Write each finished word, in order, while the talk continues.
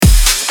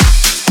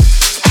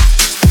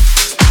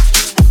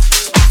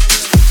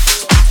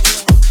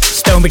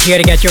StoneBridge here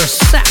to get your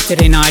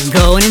Saturday night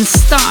going in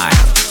style.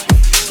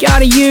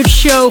 Got a huge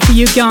show for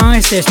you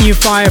guys. There's new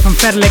fire from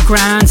Federal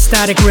Grand,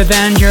 Static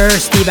Revenger,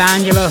 Steve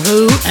Angelo,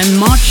 Who, and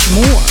much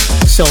more.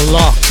 So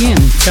lock in,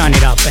 turn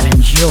it up, and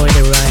enjoy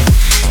the ride.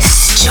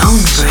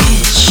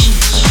 StoneBridge.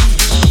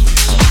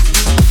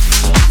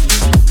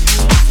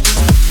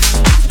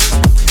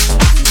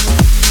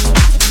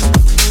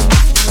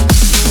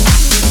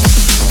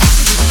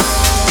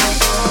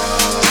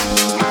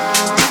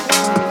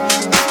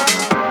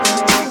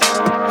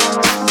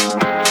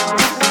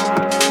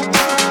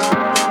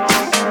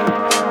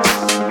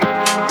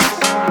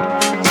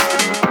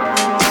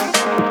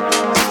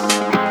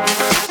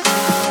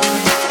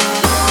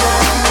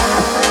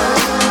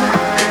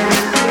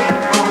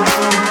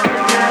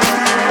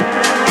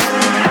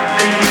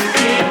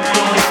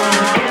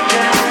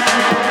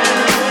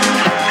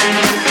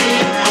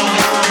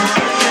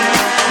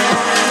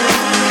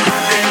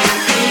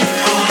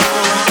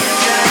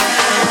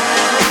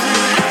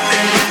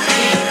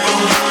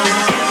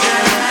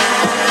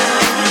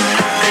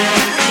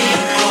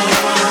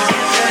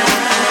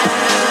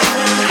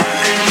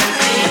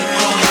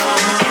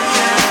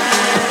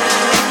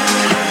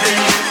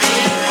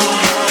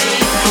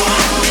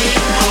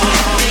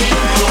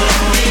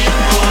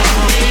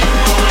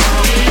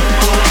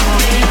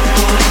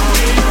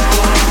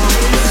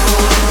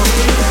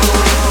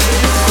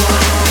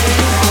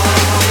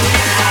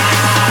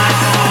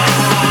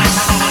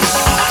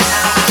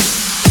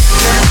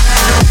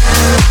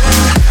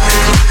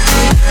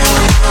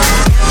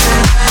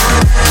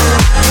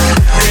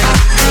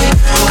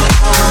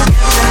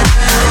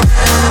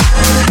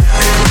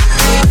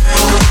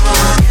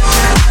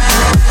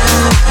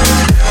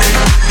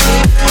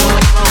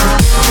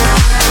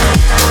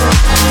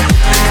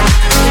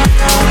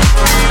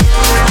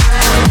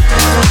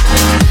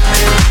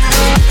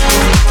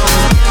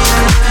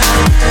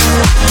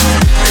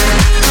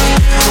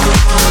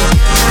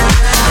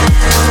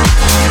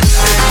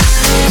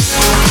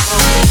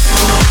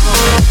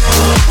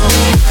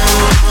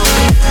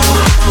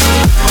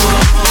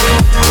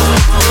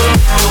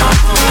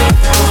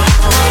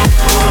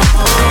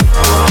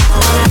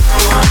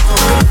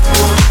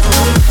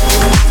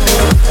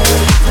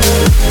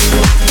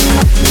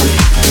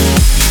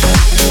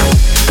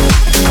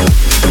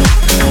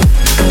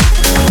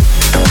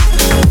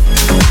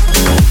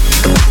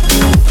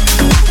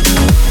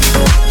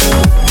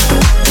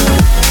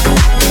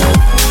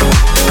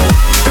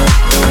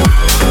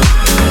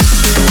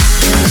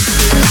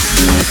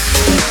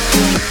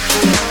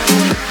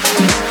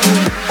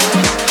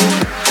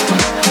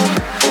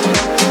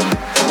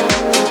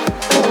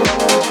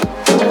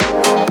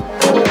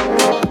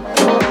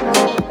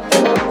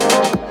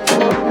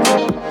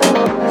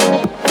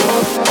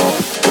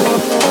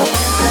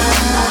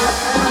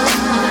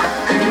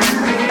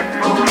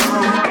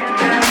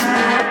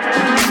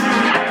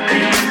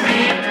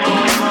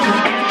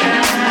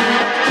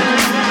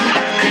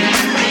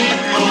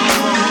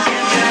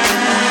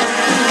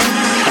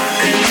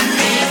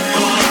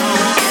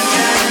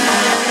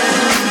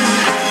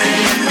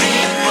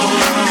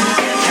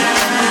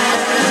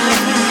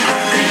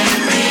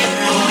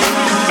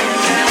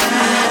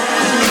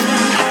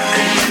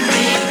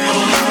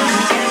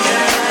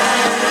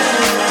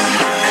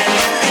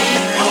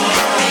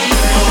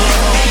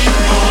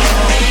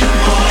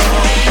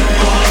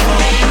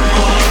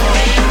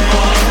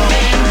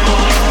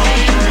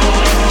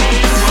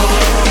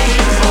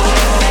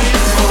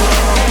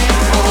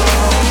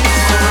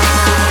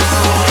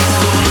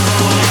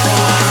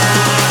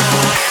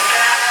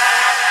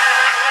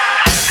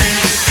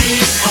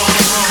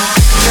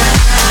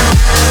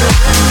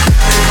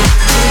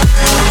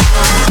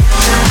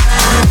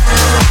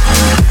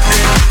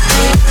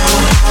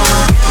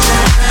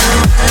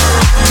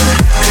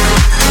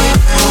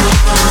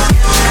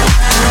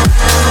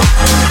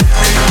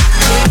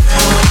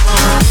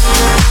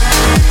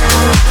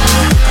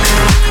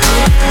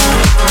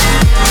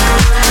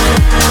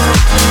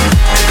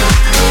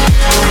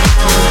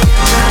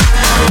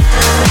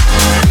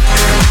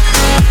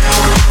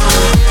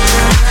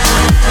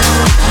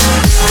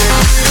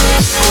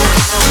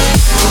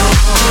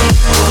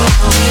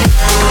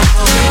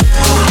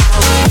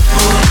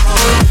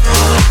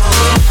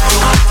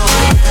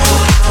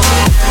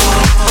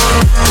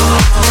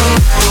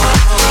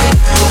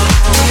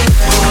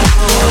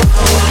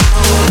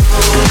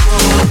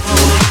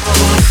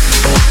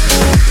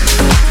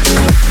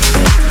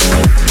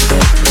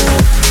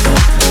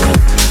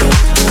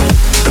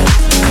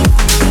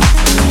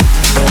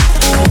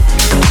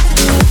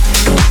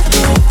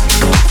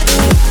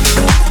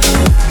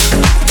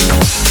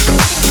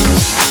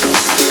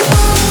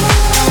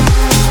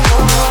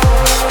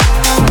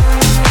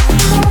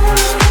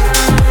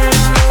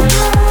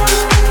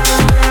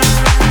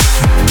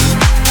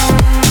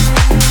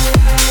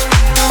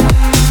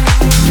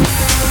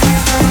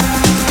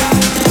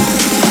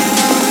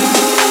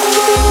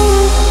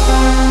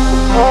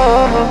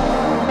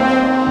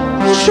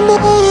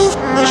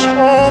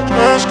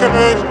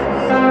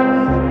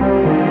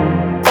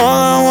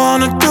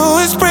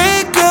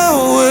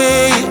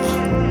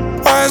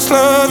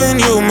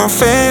 my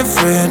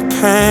favorite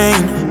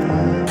pain.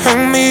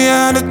 Hang me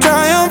out to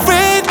dry on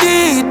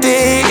rainy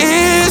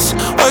days.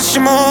 What's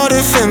your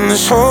motive in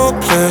this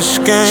hopeless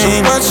game?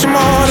 So what's your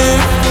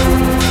motive?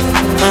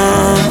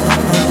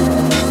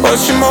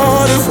 What's your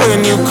motive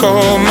when you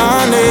call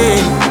my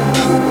name?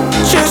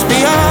 Just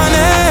be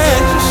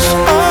honest.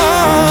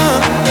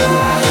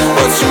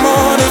 What's your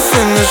motive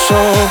in this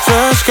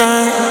hopeless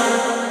game?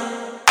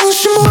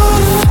 What's your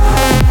motive?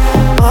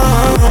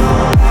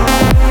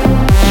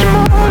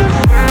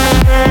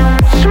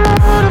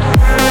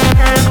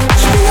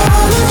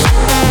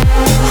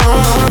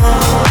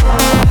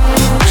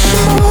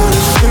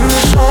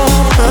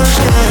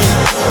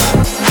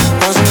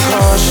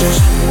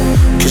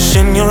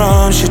 In your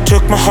arms, you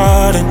took my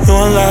heart and you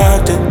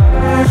unlocked it.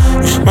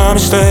 It was my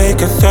mistake,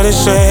 I thought it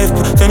safe,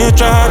 but then you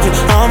dropped it.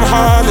 Now I'm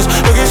heartless,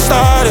 look it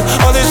started,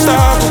 all this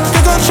stopped it,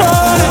 you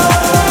control it.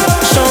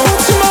 So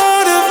what's your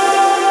motive?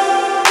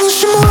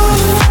 What's your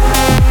motive?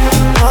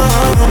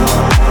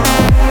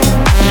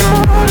 What's your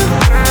motive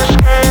in this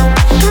game?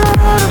 What's your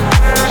motive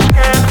in this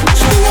game?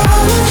 Let's be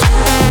honest.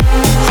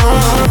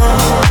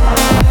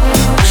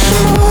 What's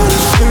your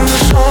motive in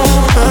this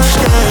hopeless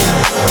game?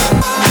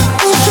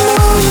 What's your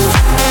motive?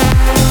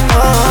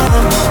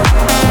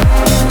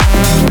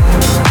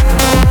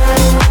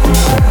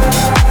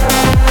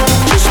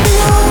 Just be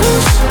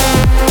honest.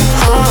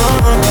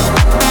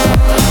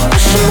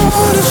 What's your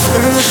motive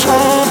in this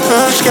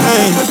hopeless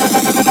game?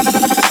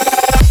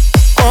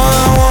 All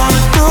I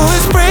wanna do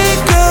is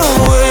break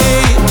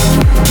away.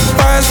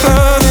 Why is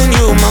loving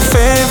you my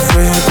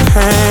favorite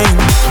pain?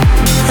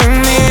 Hang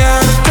me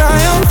out to dry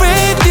on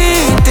rainy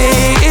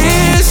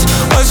days.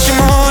 What's your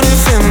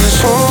motive in this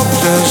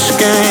hopeless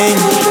game?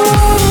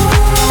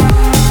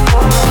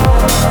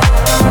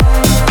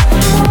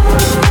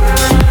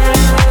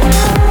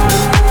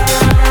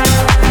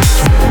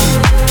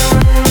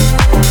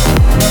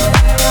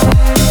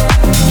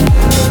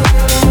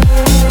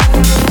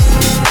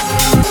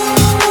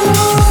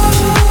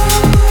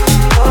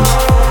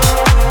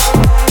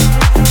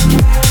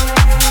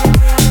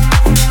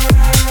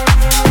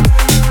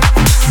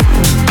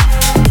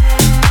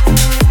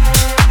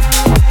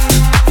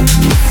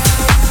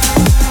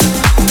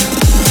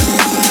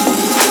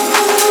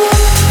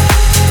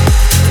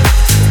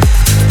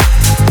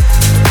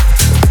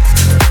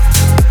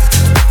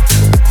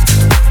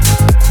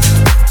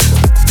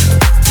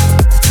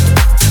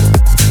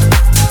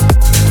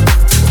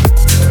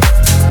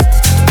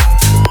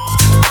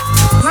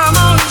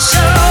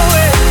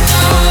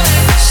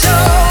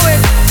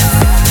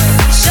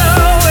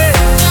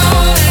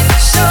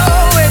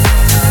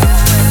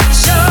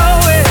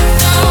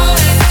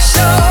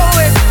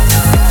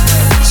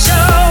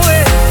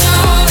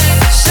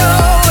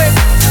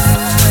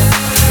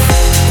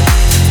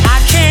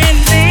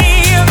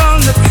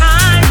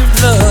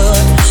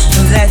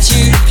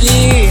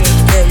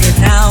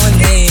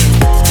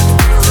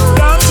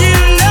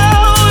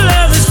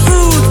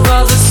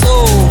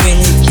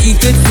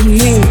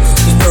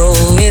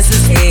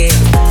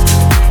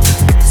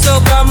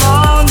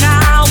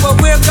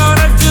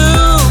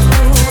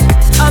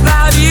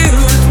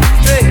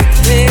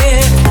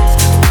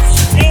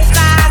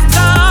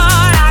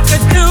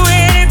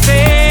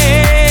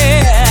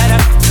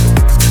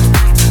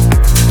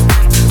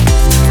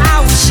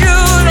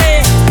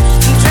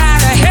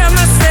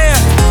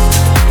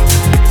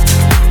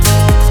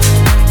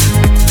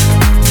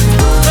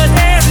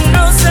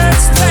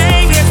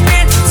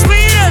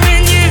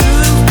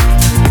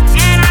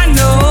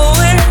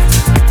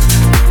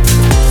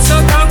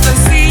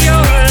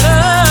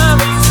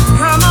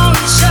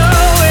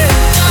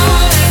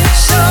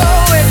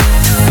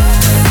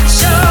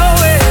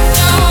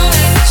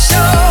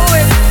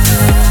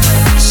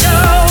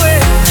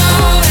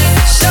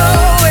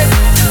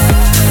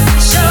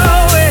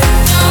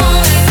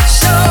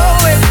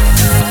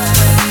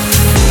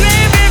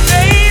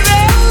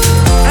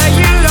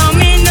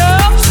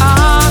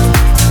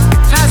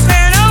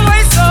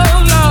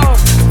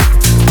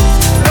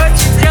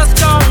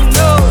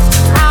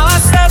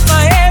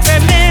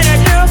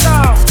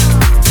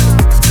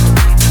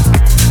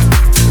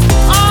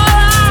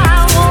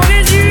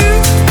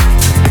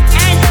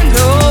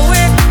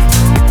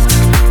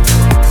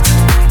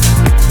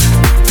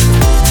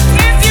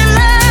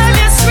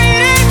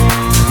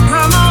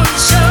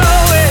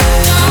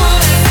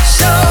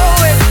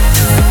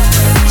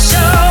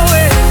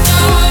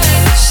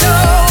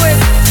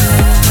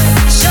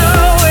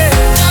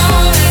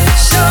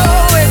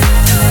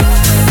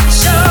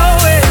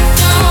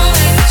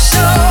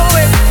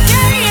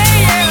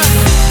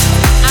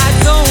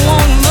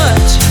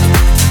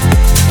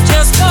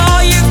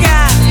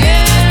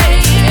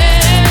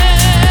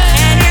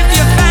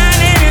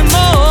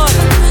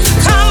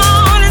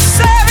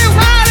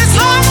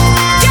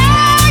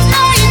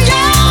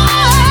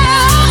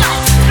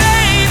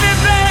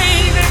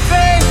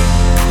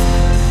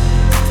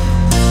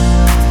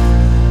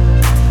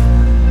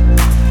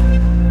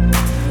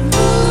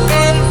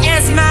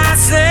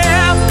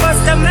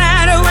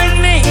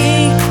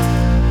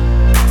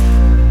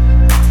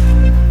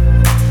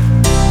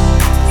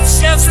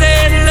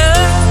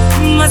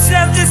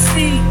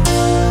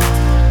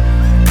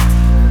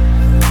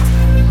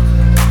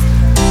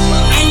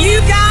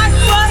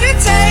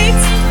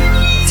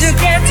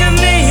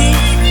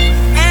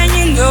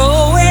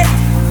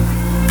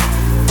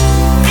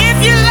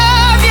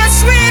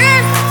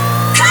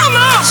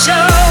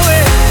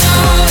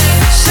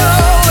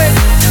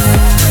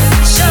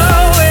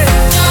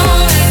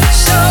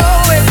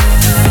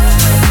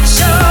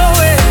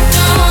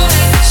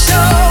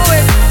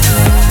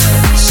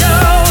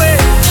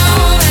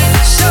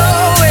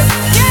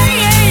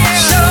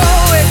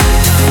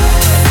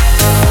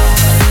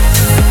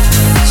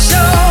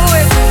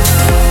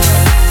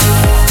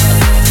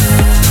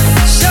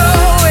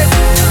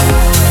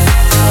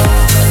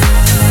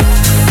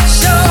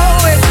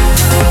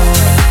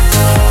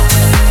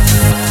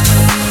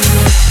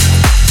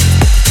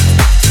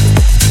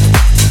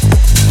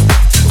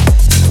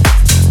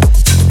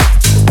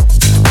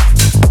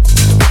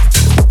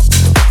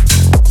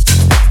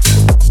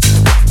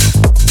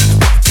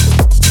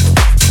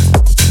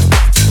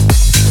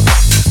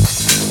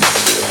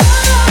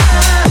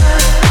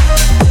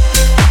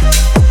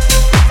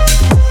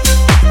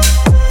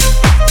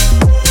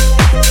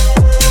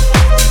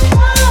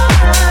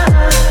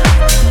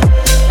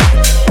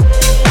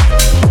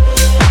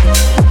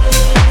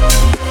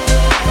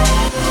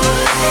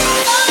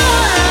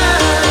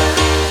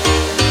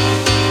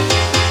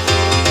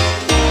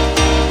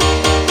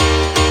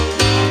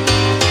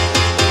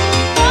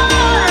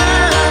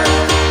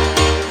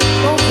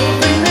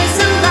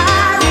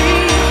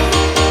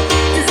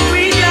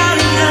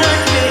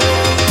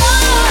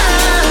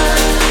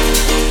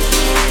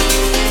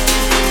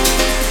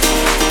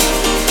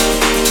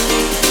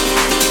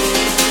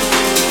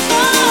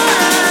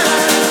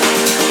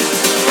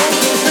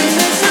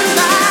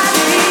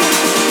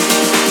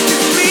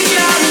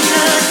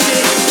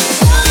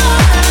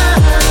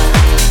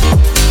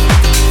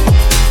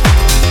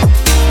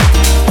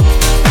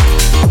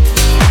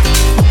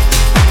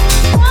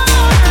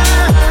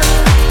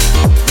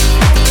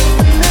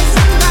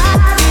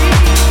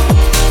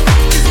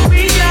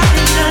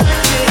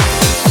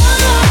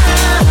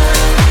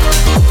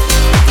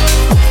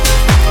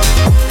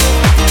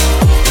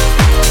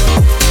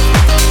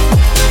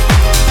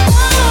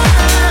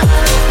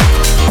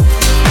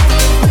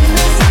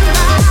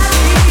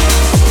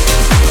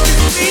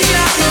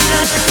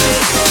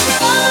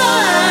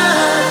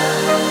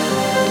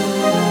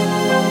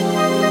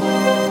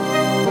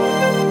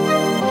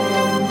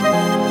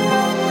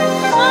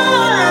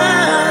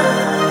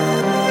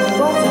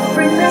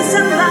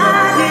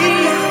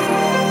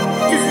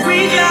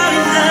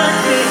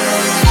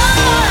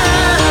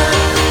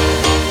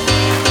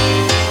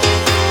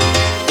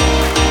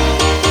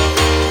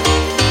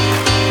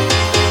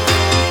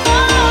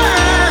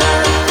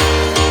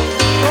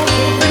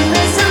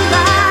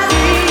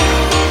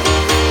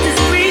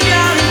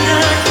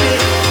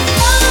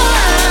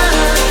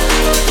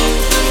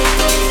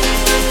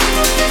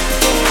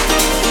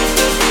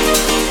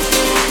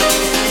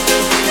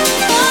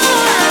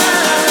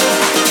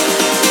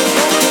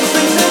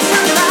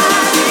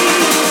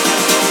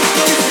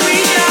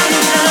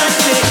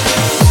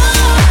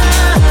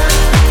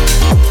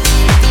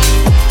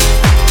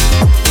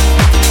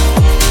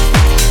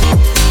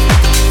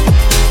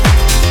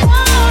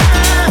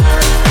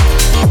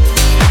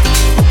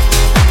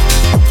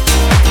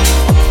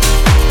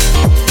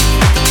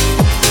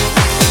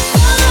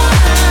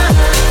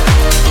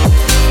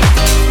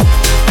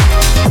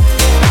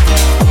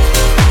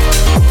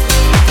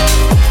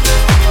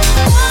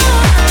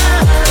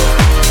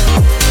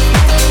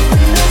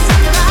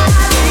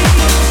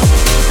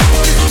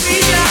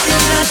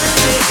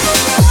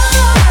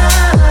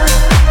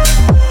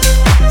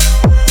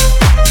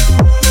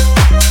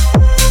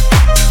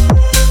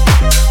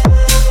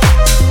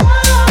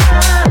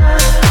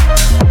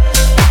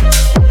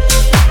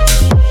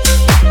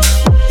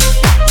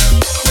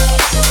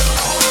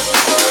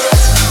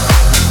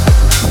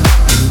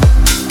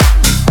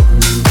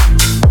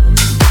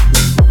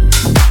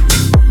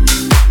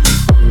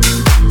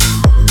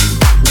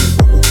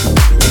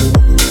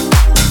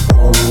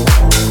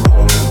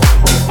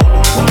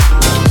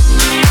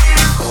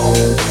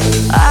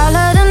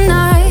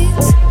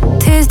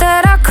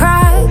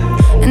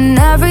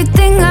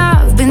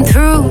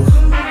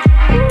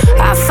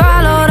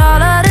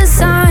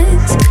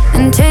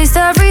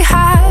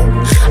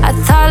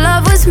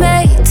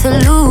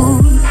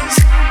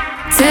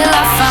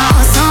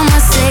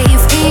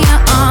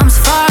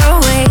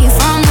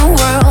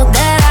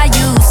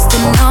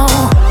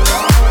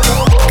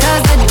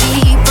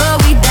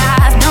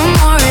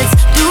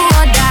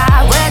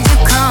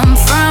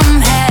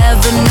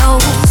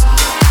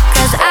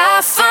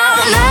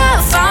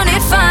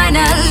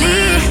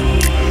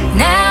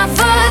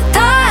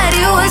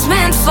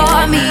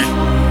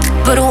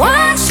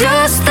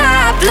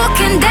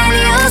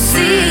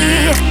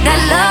 That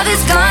love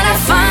is gonna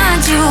find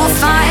you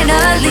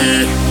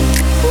finally.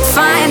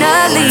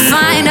 Finally,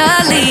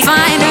 finally,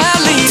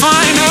 finally,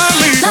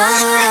 finally.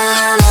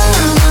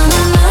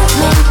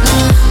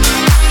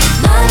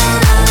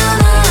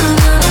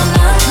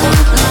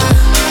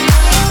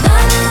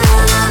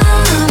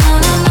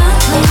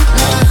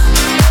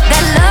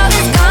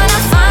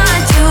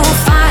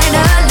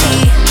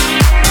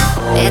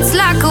 It's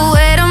like a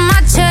weight on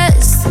my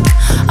chest.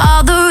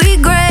 All the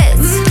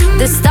regrets,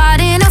 they're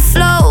starting to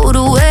float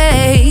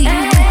away.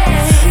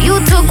 You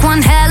took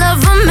one hell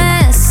of a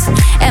mess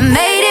and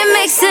made it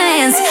make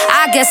sense.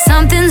 I guess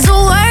something's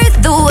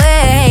worth the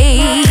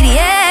wait,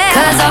 yeah.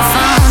 'Cause I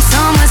found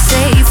somewhere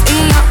safe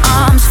in your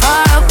arms,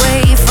 far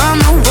away from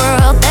the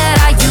world that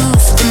I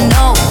used to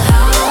know.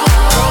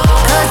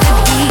 'Cause the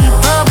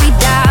deeper we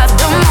dive,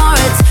 the more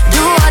it's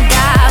do or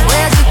die.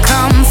 Where'd you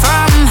come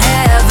from?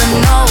 Heaven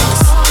knows.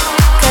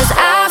 'Cause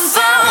I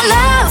found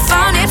love,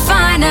 found it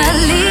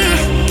finally.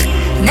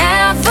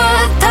 Never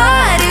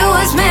thought it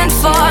was meant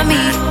for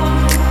me.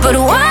 But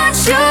once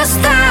you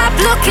stop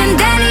looking,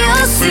 then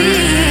you'll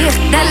see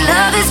that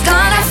love is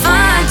gonna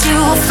find you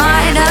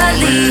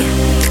finally.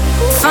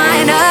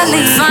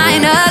 Finally,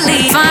 finally,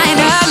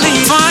 finally,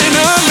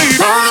 finally.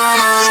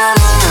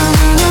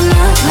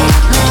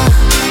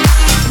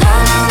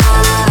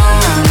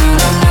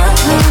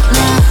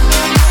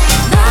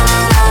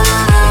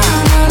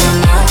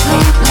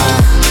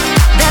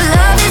 That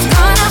love is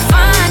gonna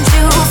find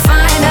you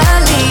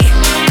finally.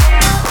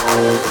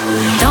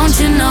 Don't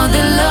you know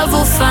that love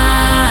will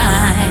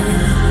find?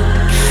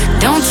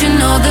 Don't you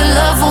know that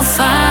love will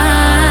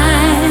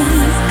find?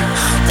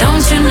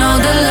 Don't you know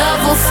that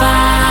love will find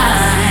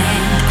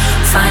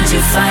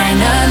you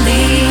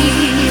finally,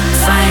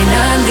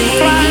 finally.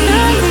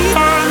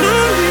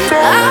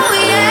 Oh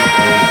yeah.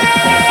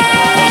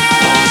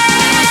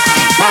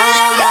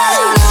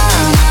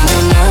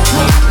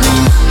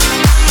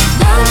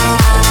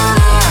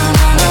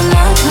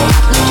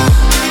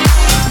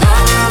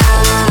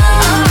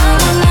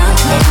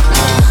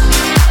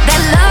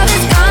 That love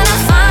is gonna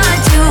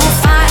find you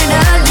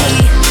finally.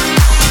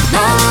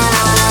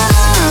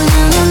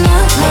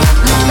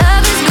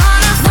 Love is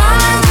gonna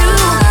find you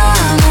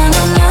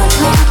finally.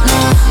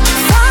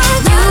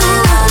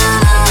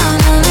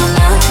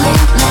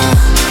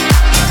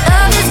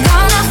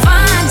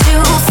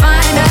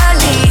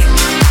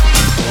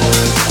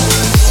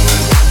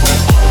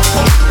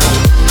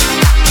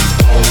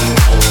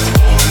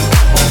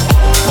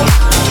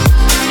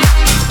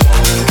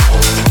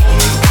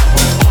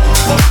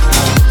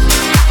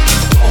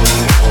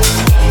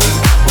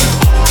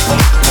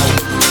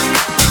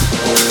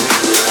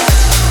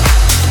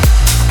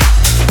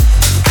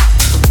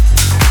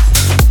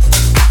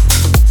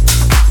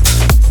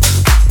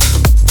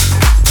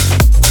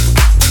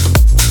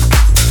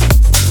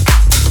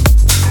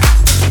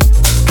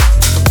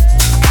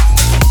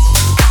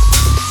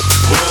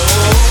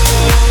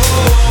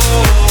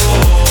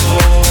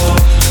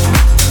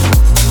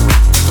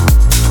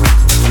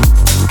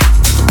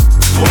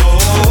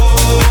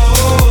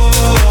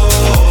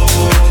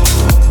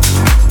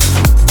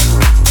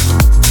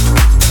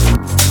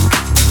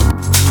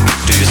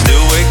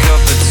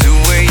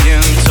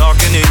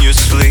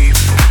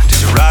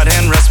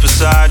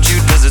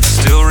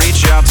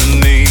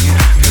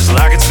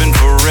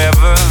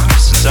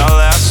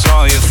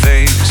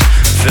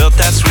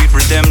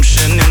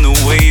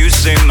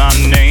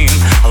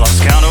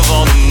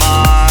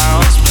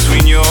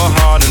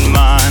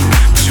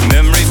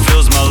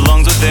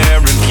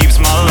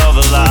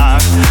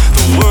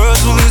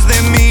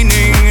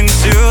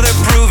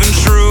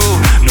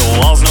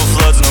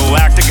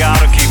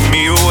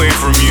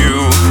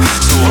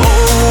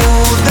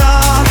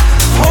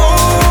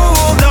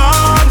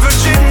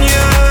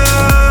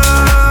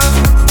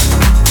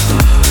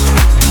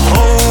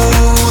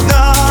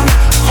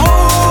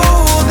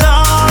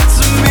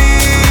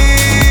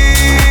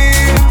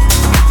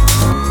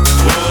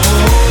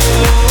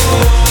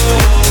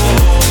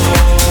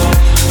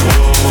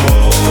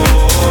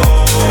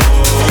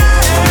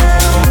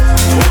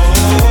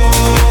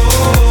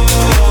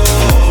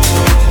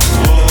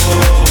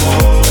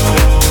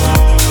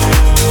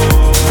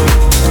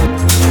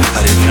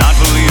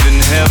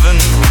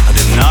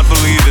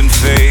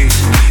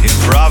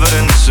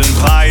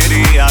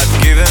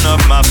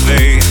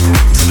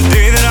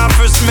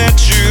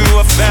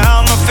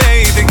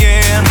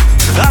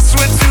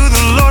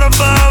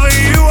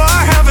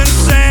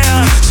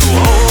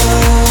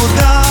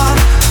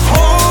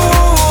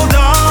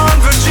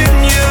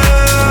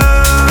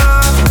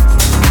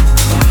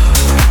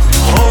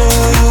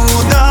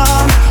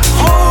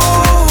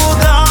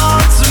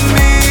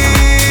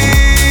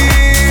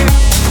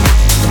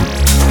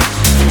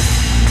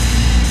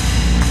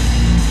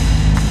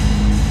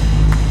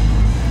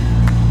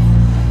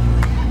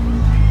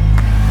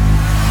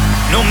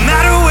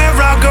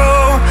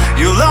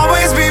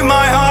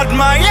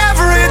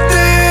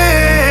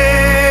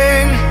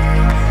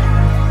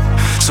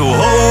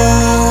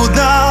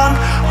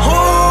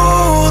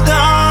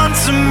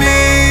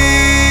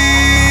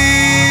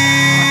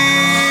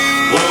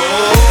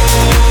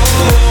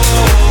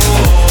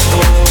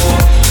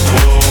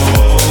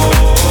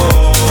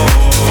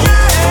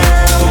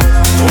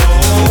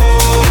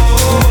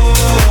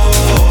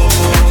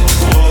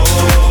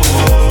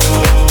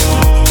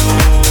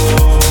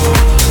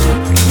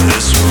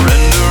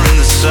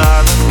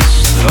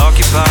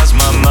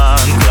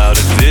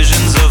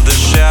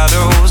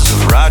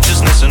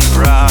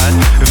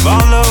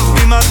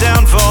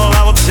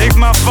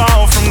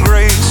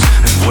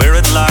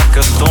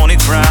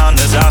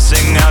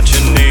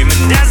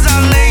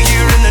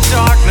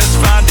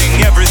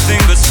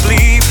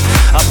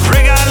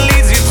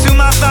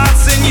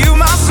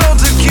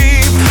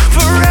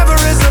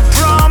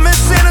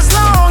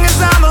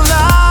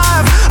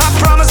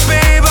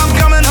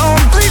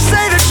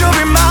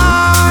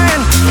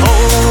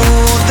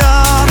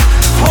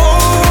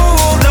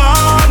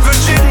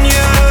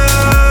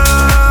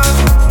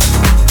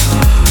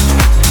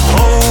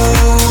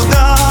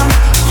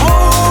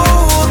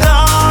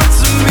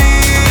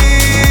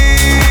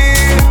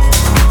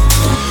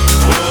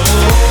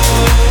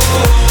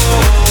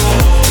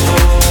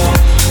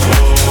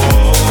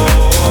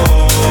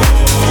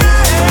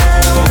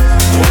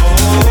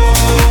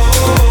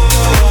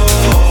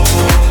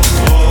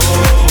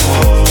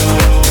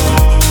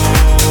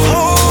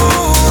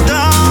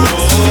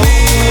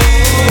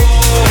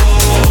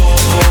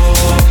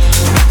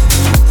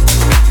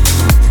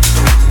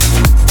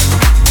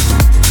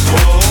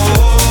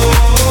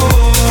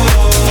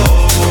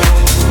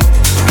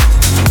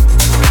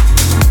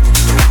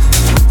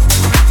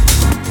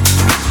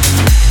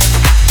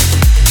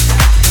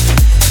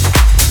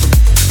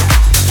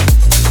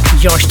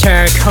 Josh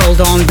Tarek, Hold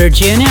On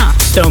Virginia,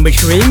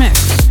 StoneBridge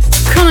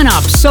remix. Coming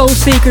up, Soul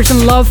Seekers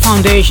and Love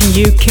Foundation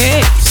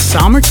UK,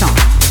 Summertime.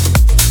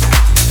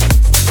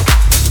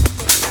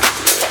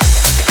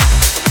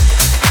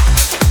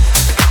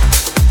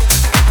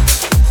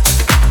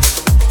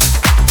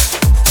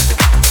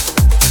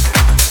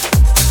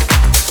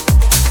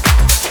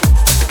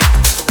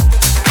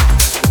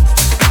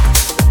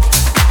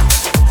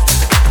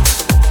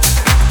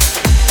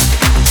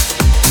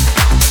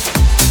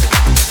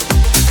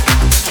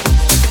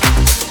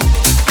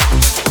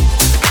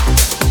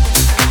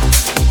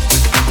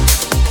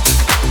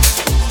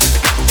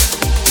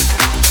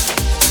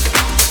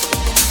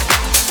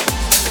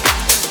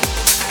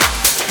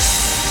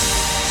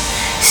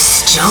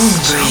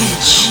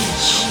 StoneBridge.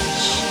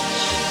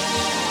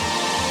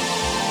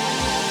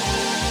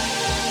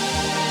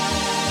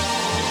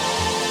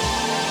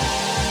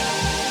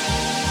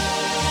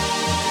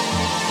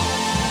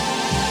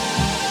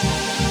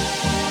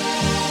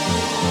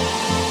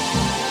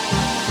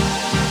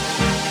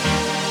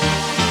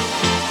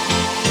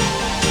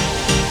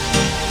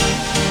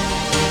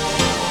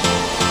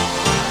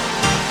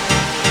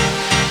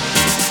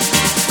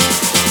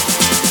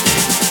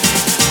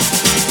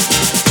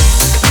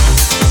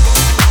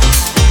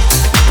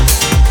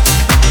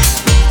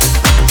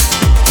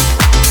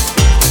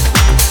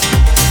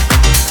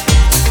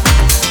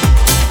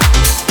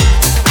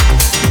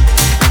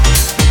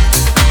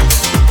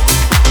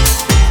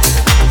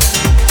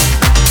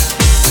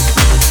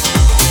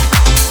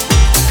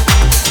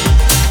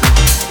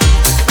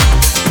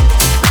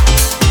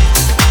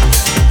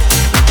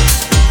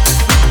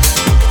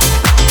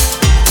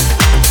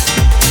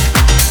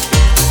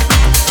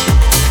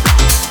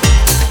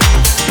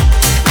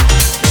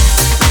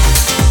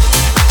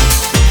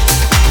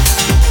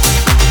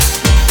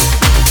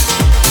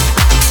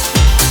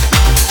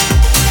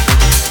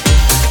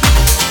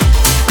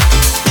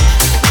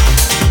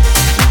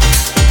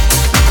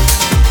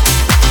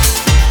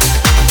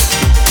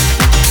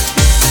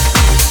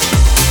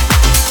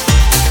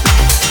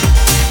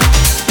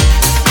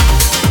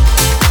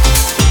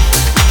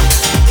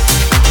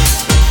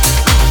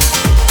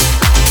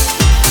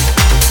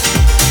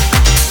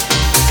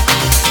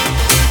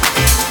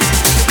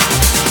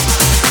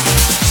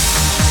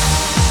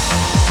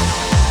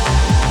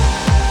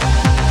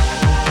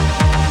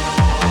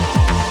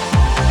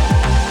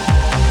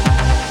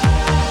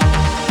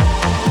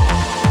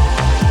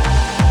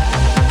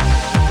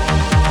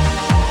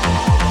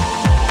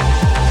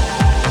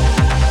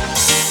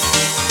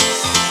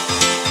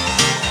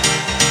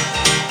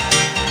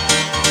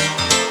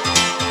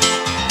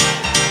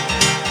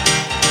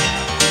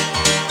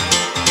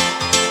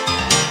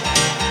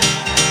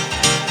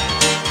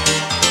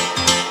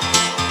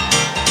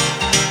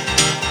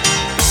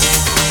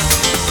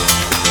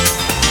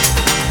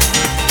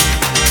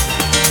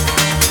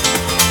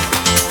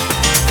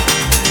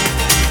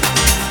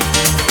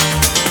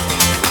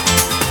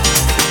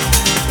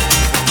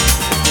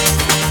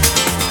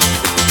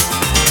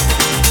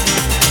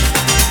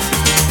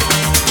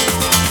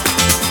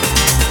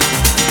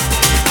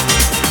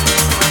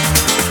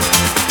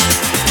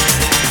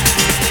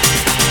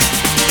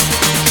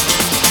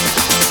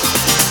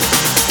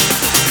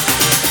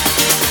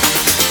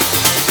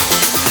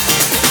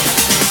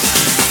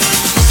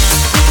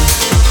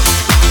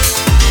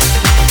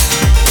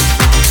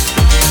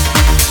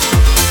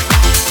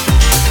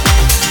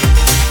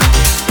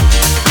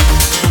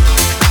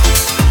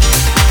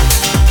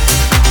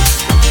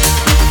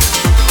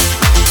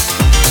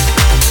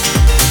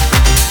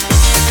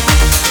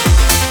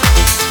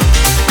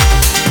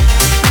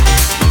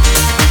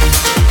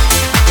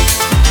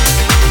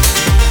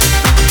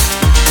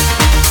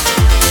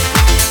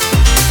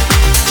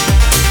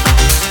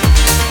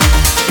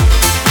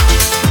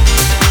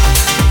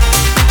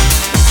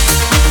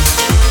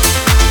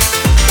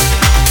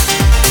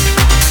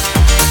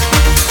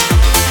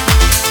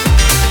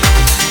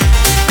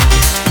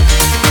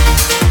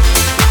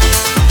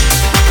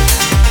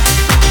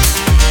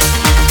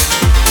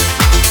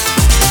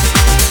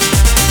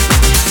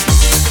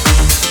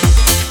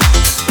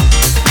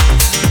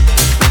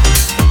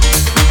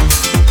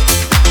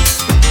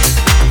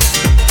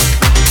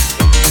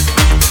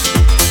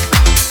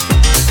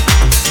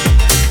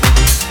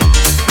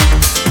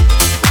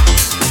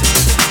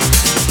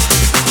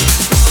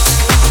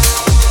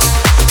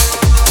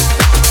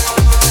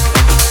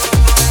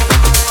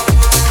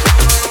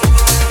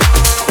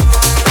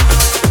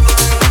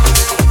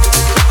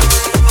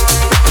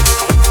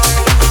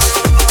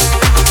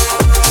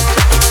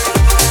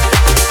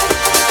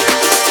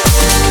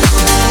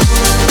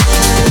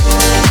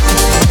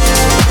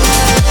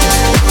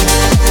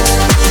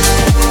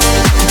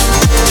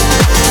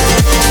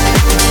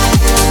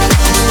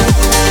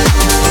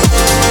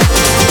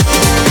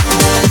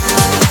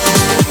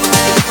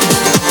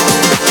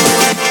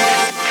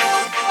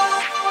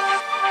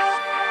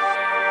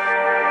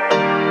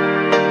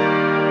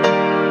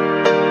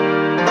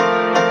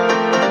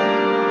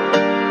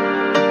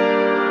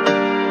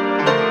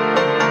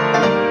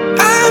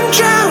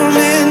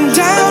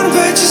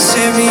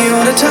 Set me on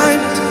a time.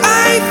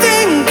 I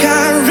think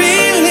I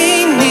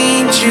really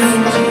need you.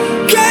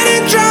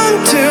 Getting drunk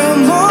till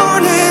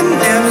morning,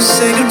 never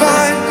say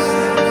goodbye.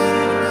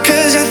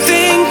 'Cause I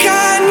think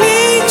I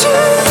need you.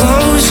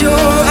 Close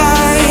your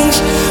eyes.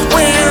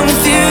 When I'm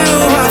with you,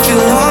 I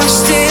feel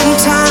lost in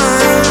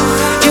time.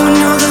 You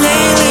know that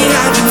lately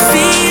I've been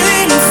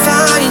feeling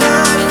fine.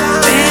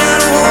 And I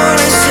don't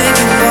wanna say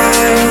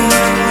goodbye.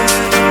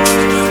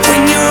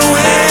 When you're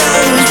away, I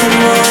lose my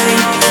mind.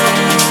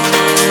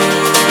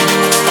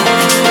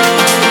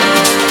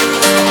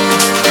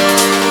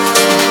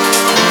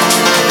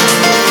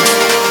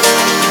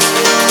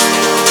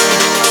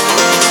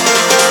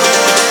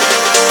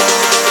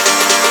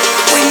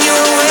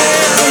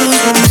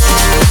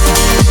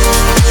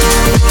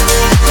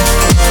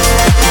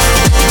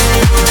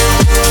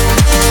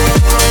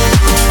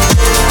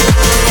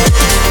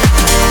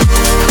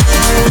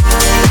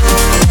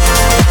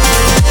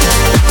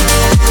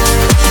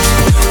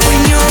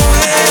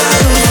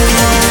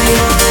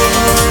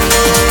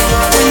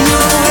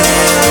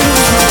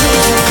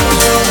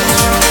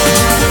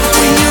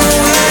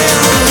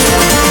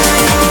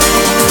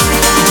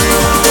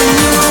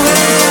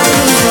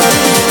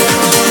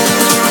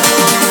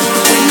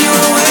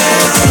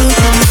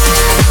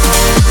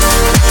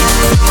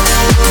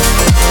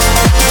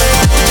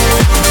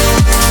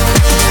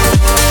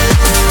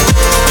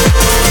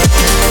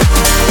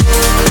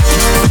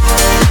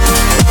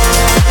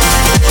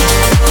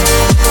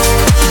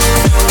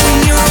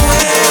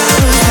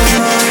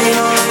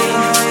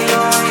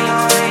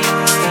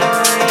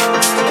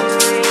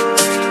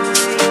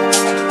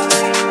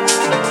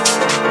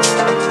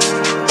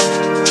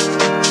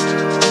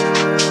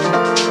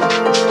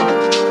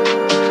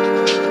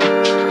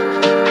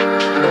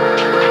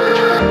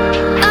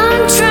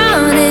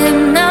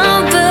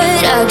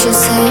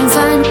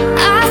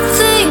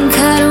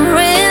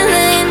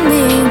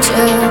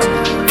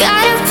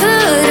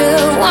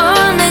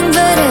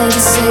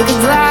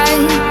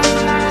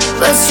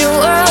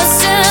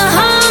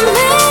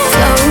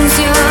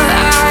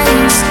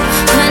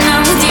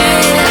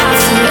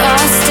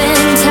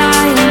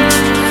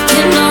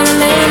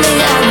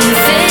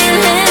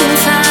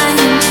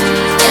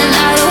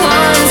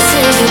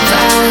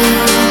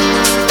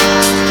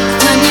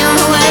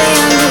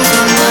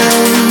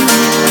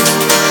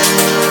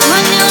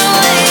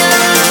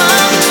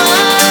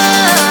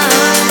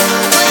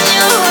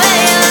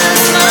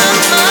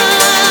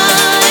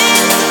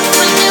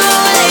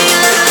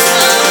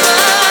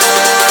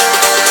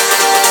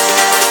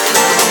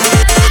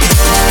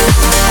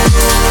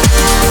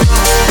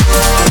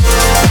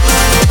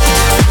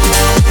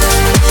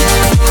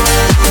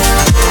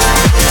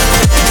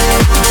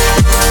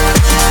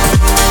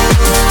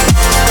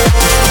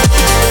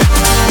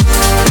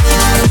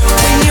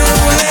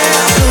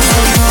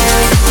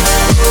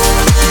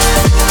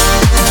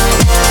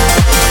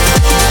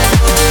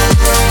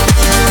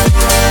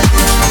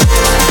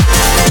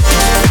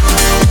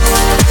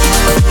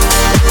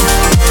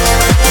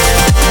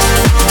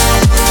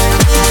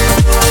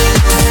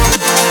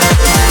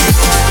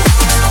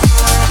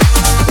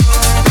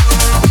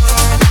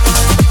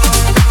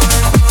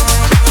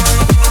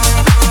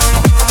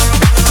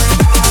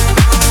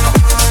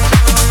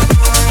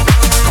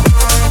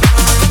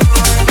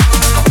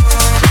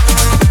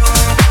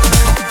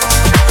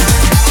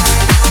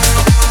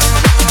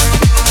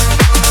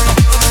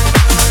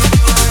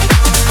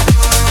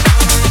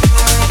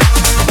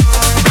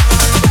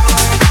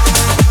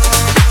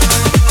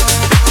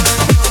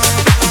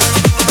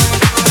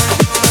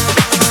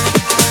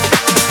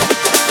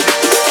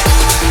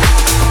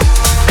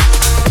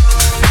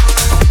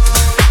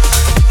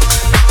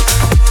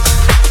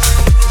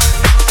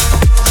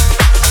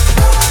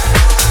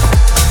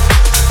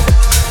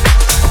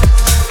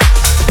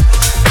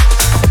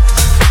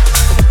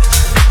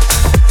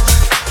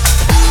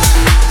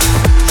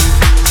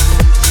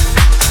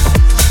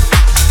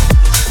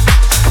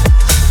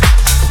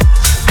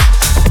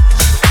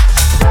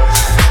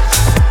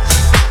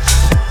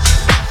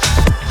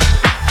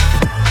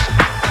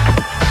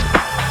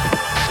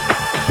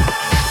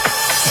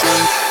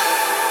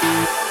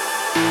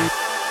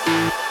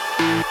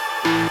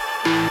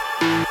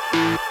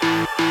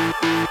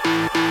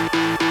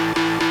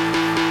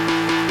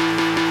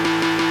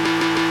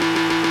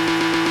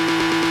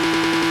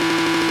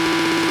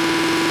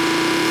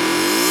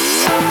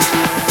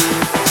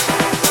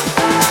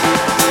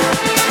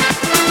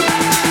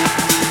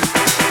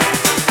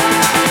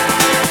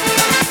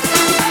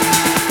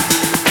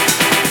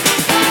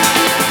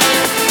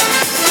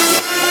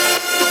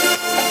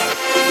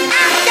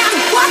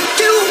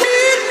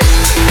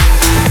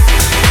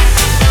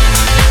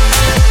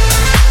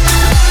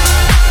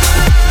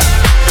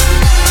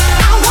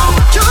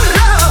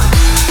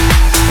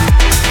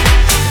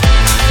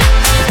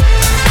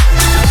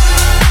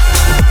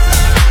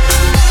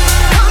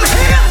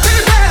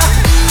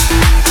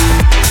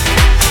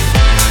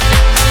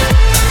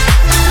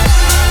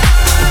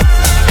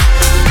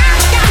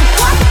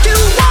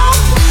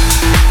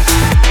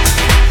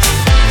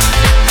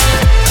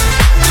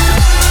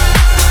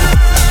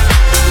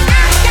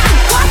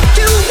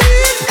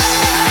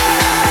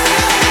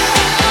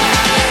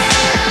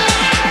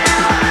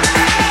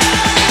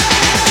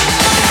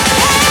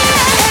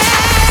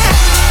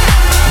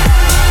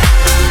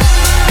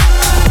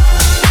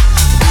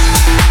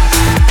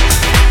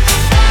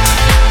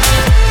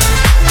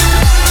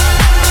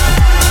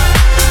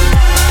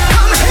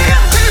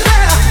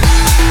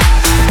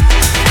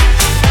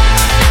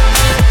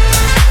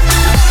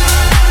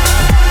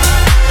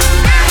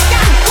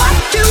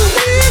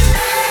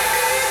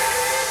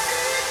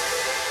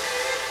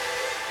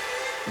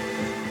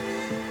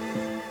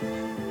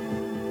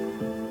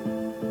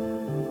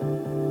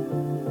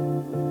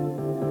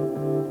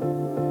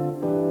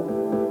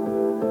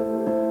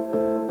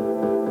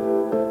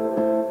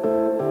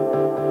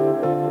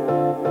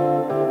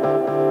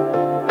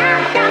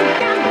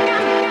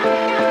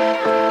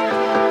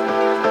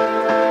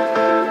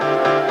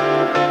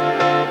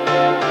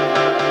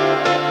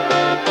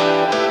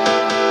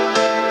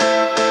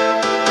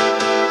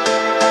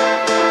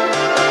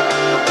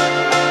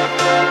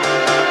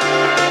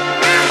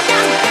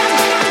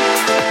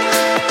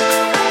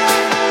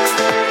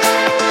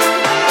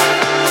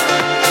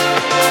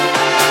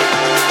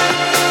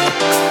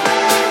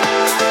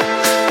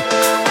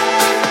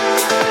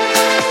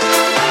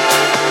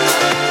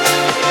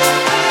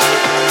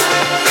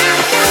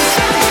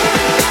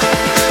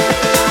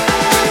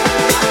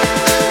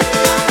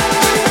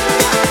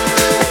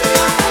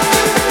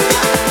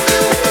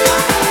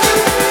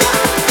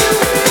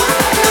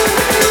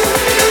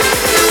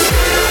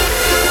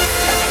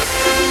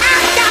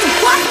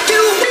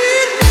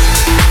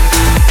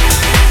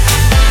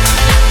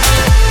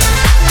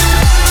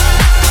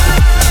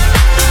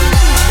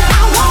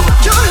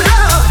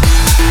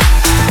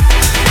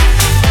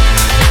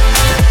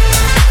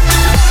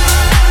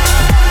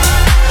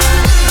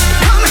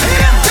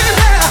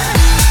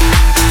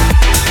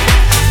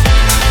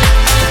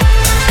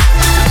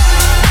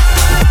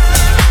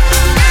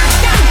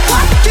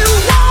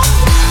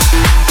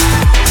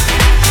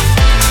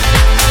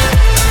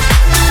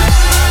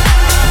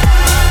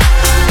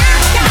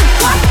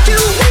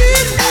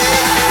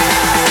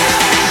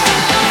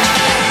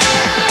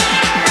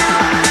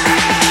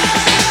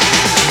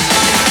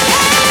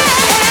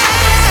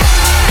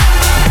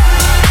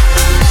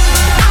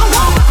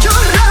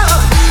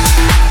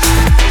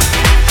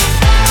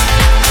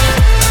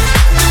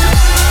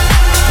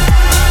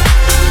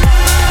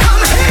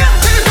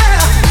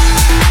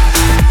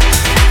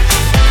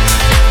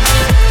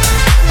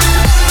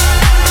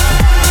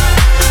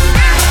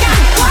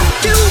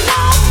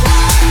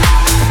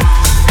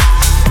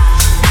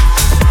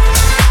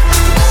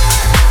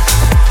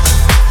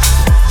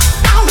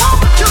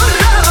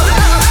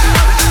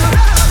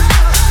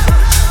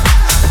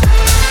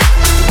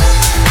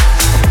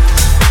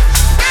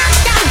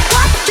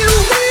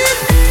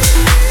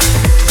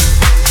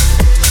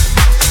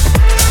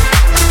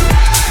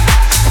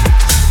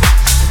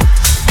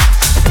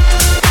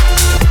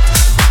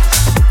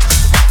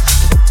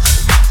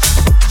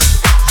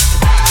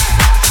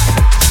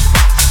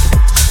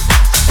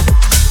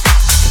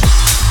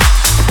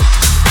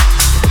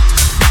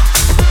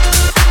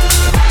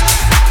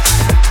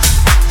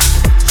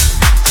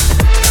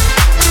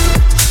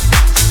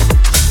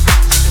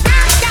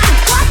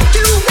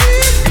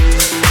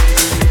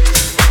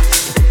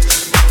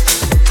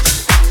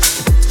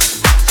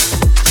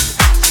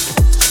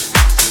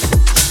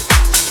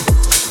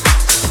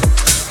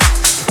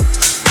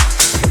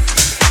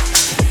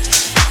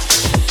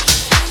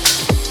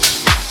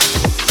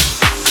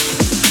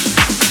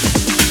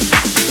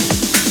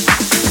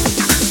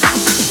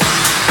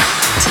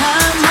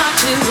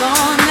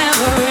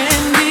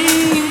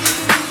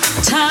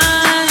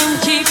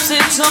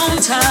 own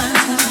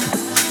time.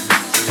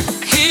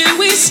 Here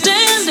we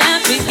stand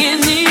at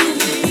beginning,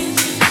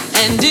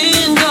 and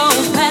in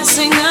goes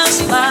passing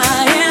us by,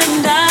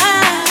 and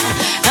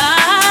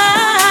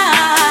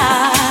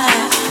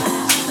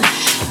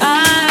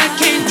I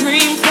can't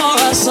dream for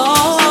us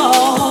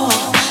all.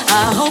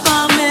 I hope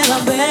I'm in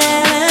a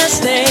better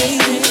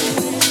state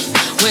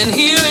when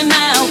here and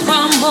now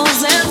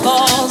crumbles and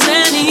falls,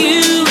 and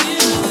you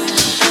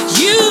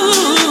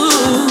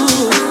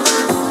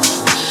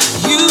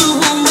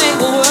who make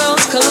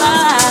worlds collide.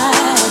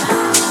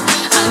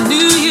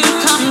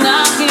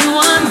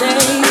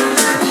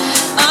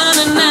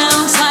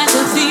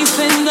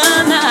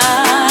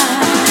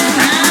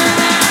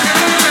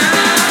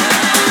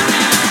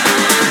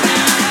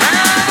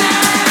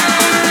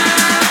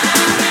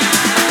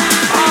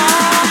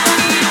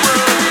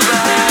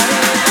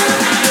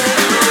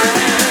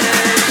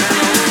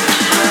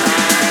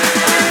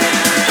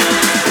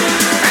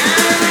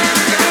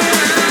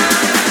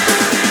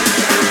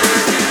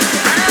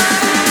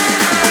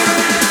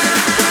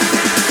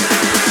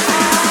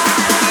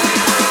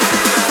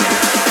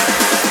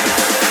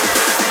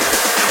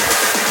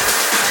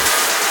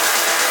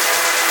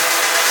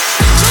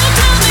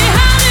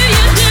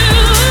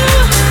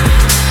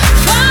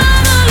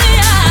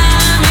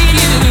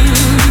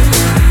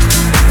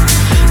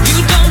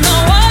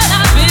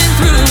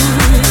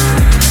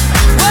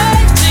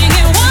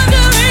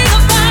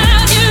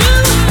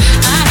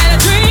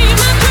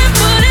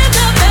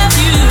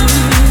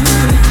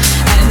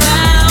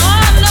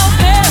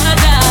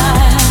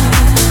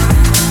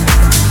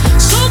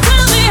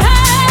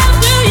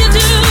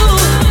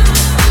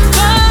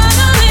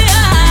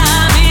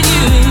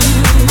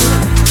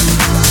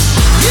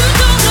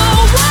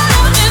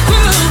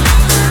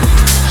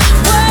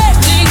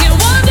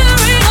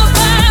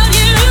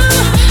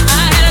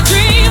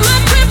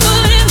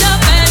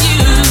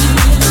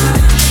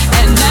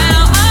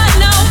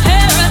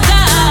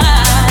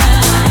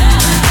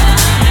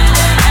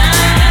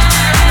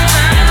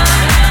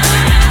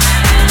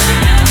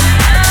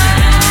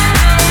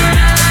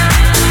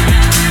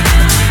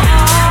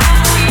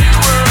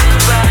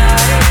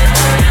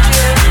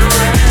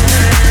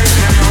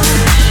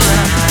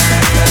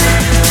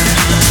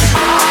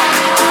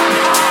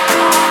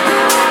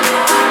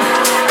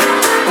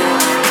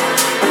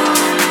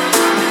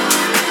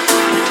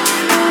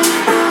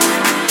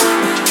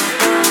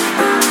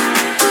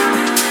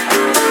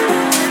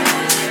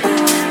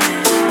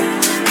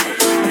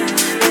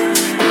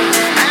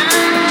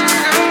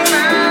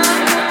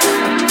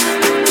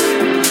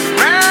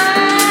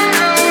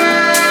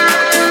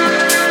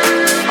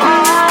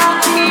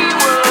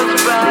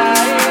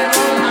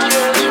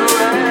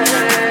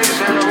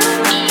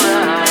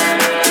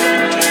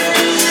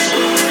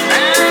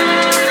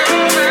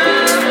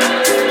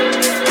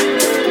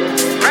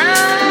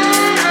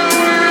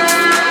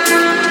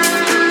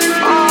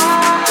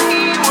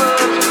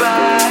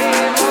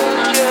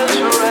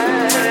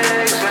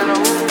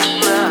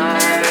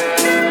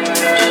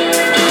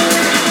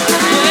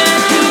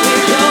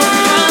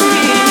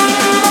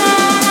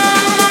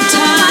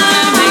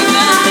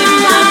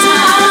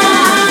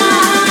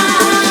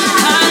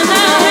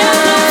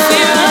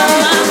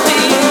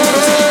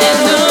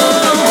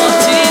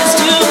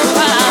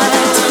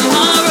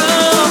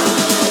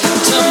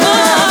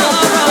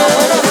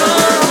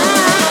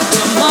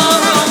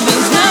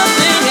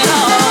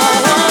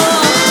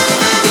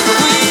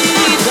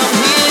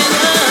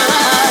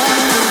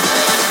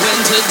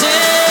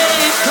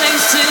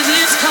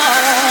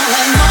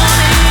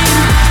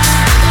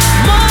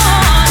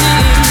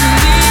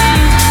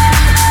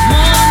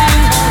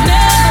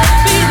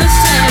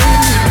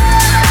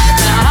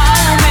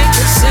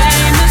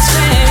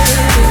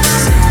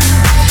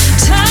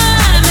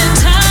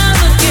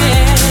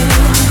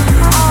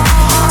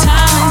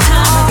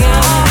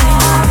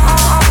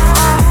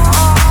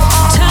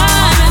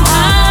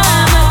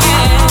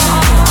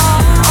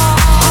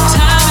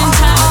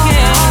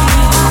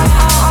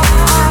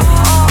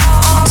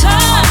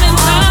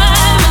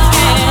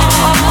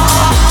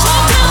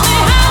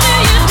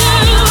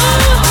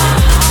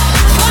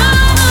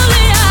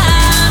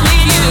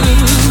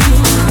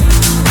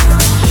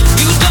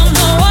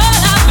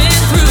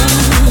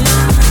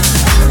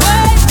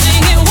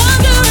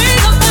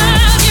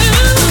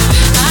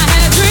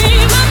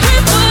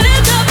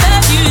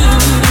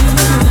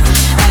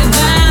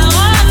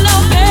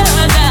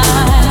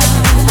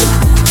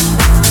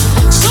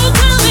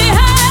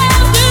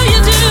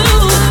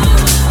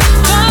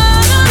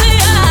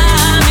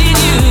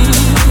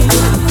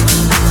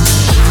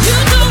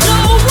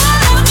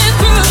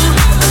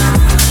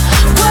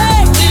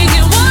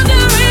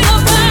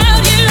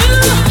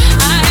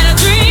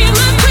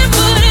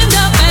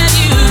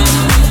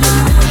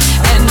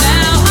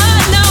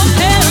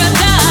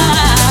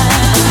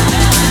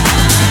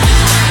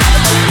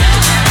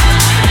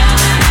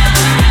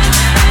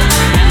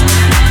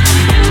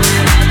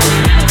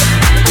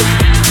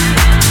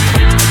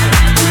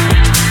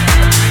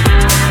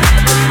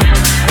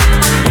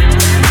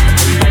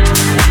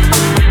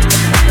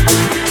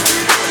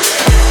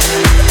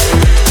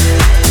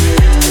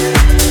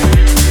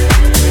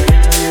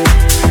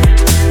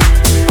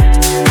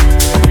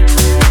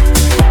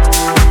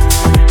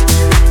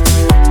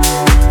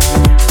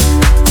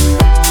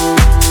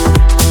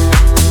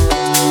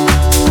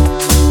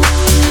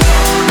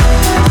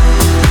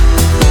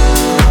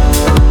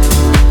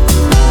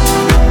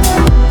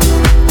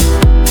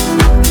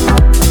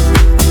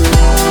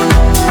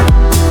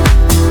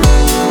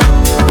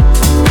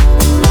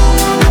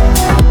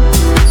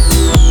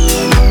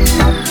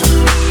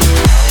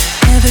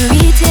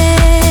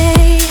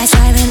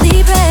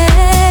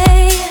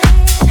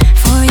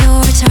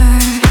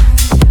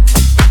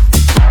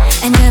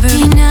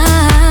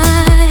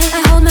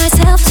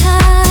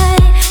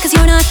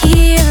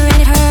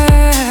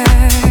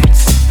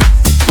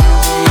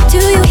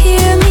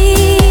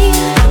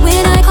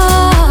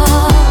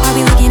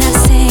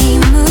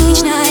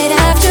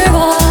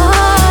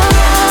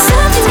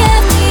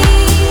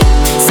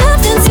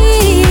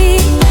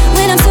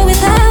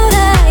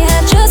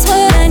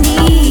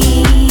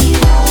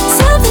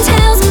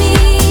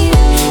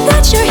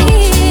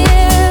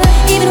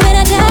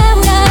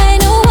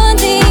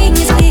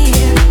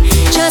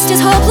 Just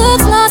as hope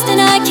looks lost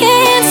and I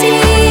can't see.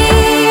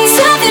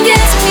 Something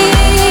gets me.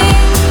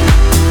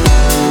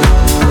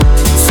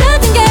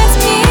 Something gets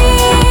me.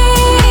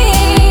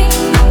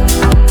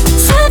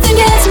 Something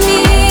gets me.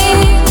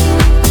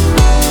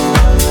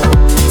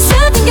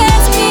 Something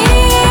gets me.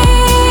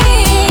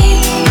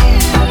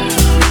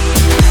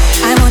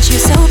 I want you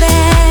so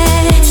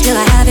bad, still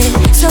I have it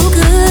so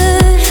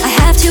good. I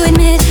have to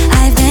admit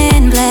I've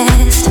been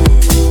blessed.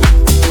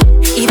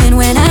 Even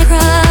when I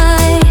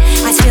cry,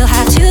 I still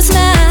have to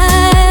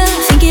smile,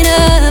 thinking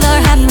of our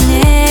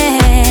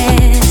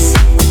happiness.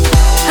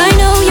 I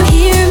know you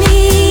hear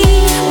me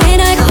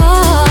when I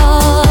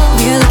call.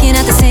 We're looking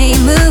at the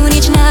same moon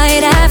each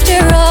night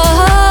after all.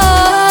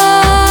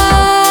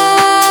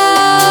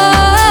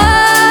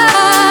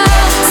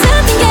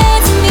 Something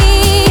gets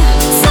me,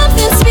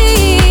 something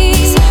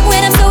speaks.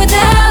 When I'm so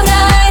without,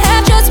 I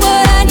have just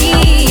what I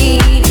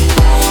need.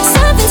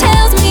 Something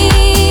tells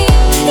me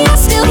you're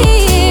still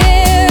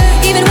here.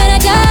 Even when I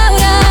doubt,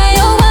 I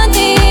know one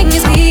thing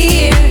is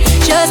clear.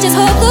 Just as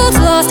hope looks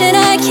lost and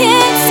I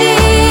can't see.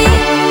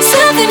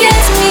 Something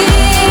gets me.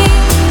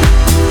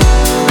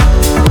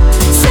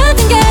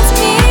 Something gets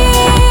me.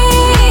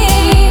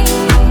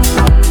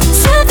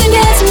 Something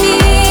gets me.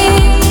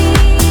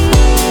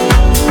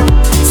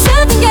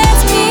 Something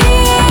gets me.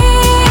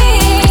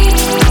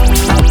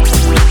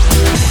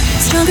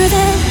 Stronger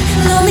than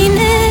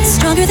loneliness,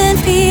 stronger than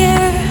fear,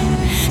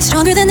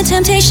 stronger than the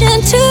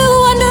temptation to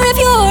wonder if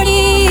you're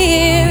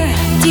near.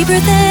 Deeper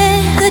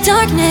than the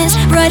darkness,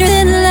 brighter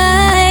than the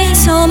light,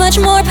 so much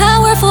more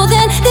powerful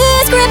than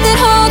this grip that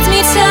holds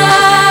me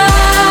tight.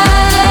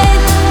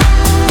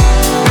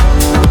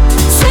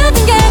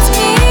 Something gets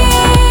me.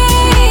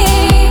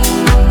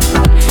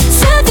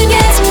 Something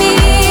gets me.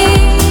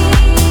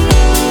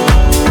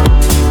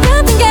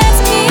 Something gets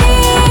me.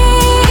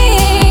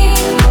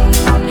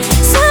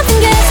 Something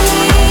gets me.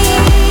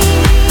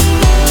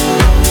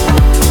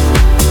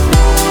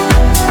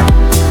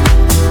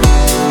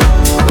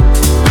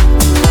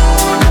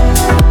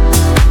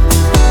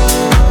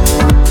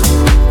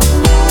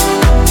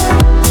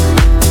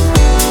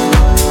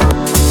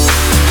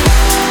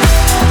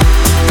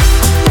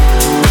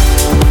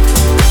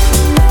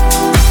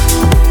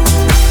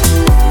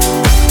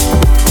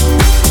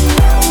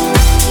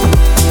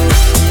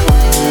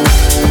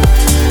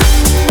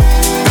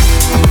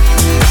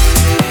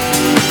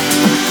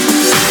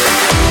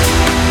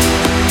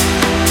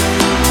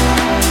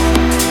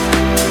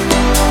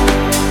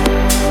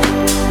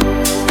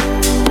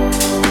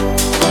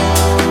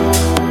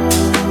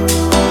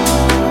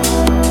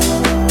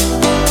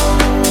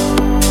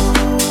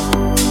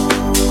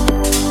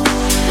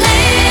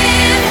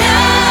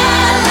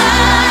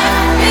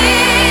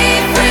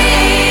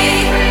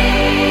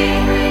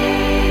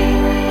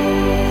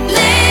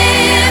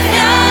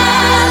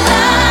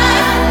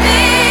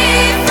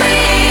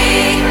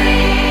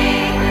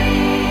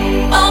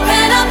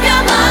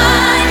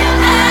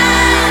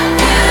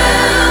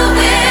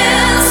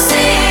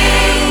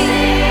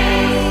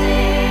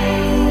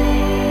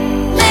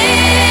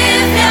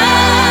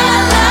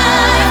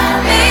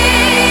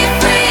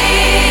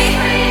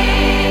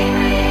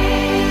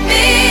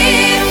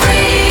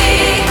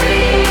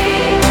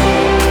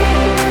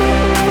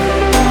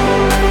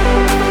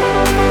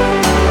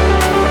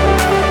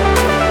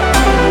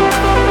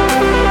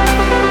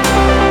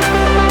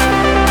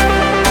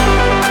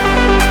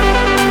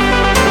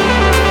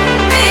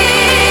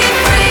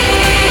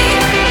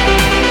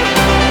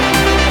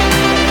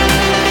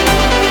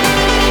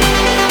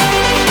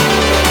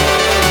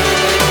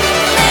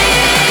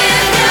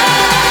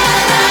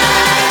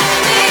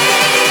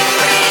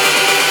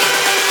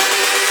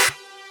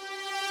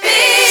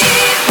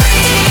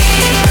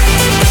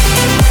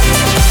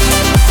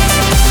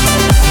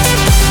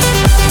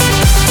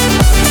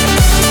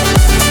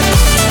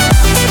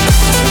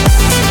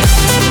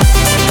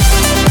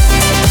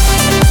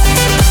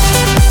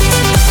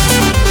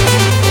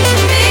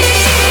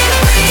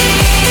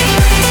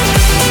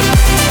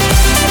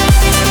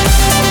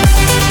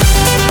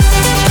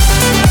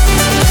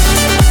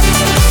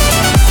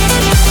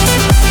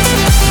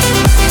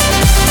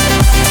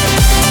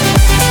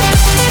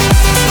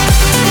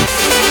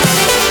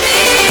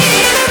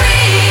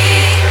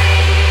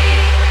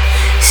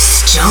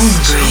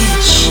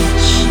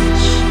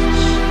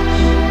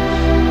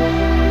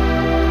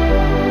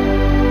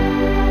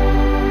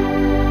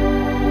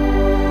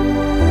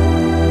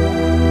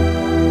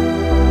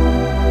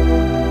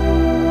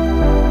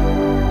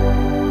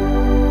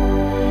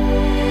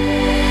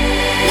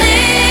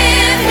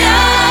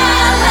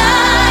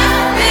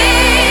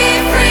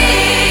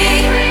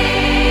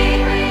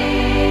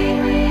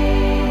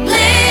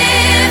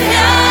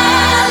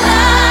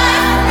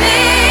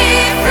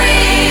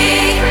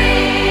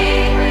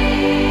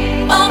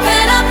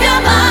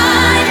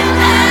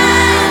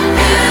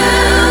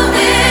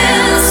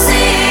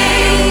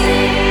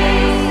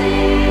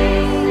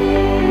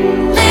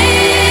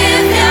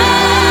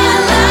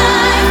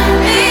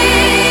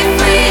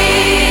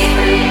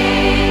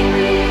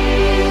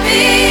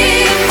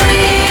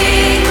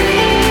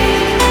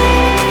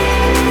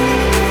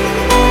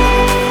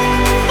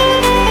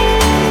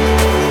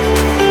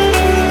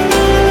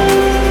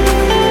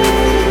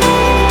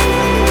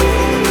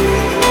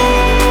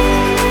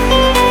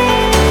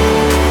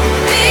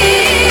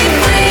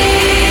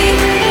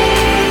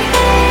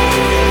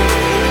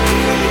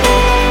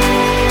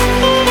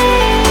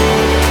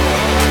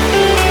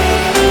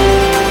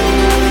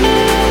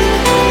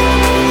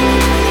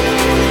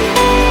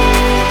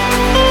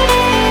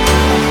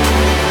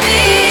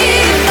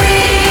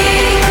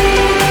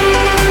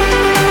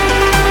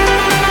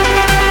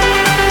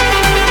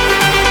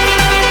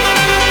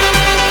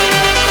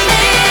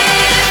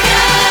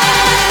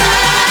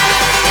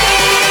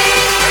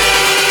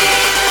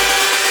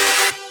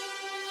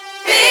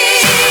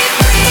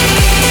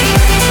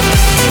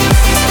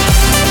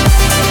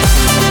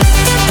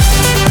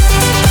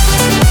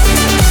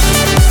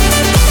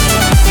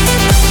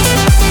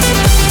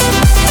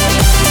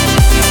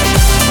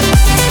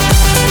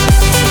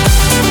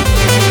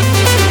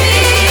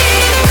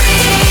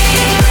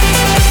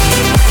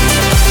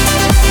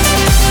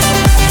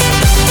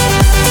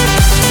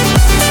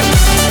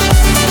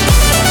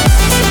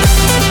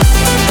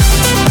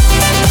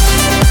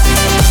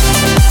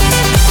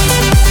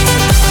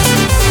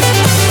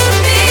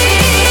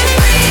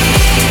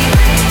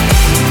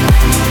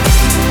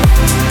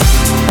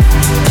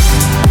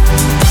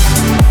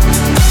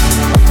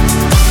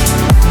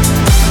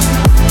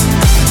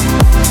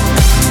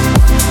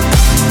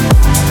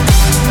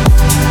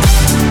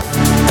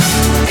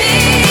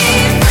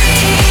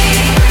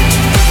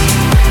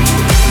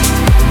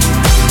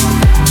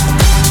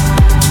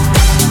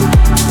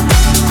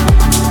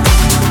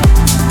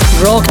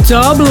 Rock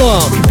Dub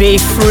Lock, Be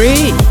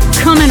Free.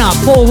 Coming up,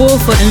 Paul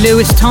Wolford and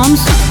Louis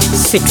Thompson,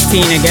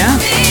 16 again.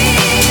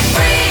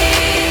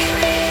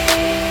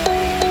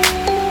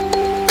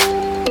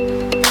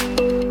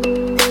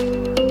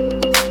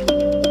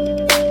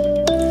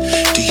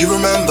 Do you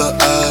remember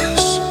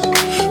us?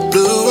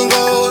 Blue and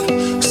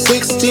gold,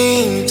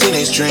 16,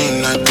 teenage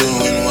dream, not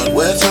doing what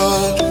we're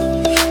told.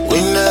 We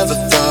never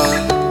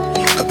thought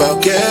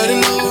about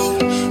getting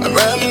old. I'm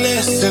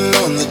reminiscing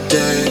on the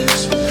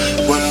days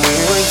when we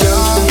were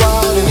young,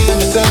 wild and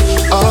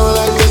innocent, all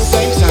at the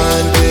same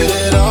time. Did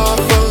it all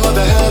for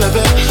the hell of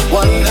it,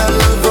 one hell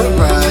of a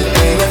ride.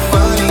 Ain't it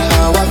funny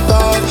how I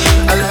thought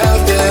I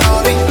left it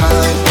all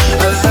behind?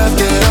 I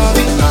left it all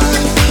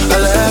behind. I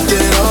left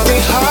it all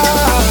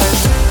behind.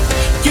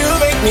 You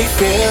make me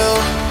feel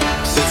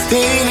 16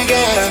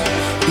 again.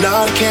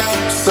 Not a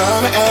camp,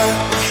 summer air.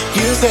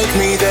 You take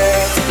me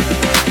there.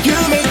 You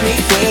make me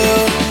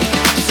feel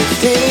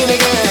 16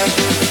 again.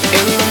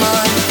 In my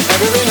mind,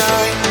 every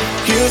night.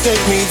 You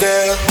take me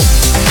there.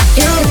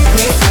 You make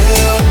me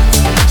feel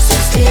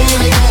 16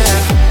 again.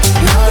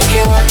 Not a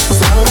camp,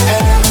 summer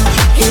air.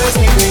 You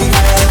take me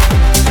there.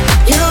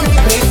 You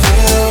make me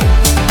feel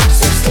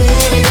 16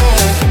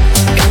 again.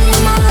 In my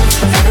mind,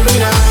 every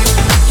night.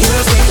 You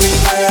take me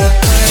there.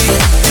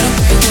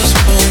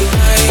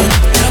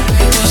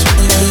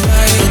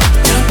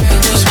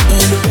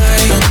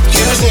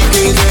 You take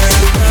me there.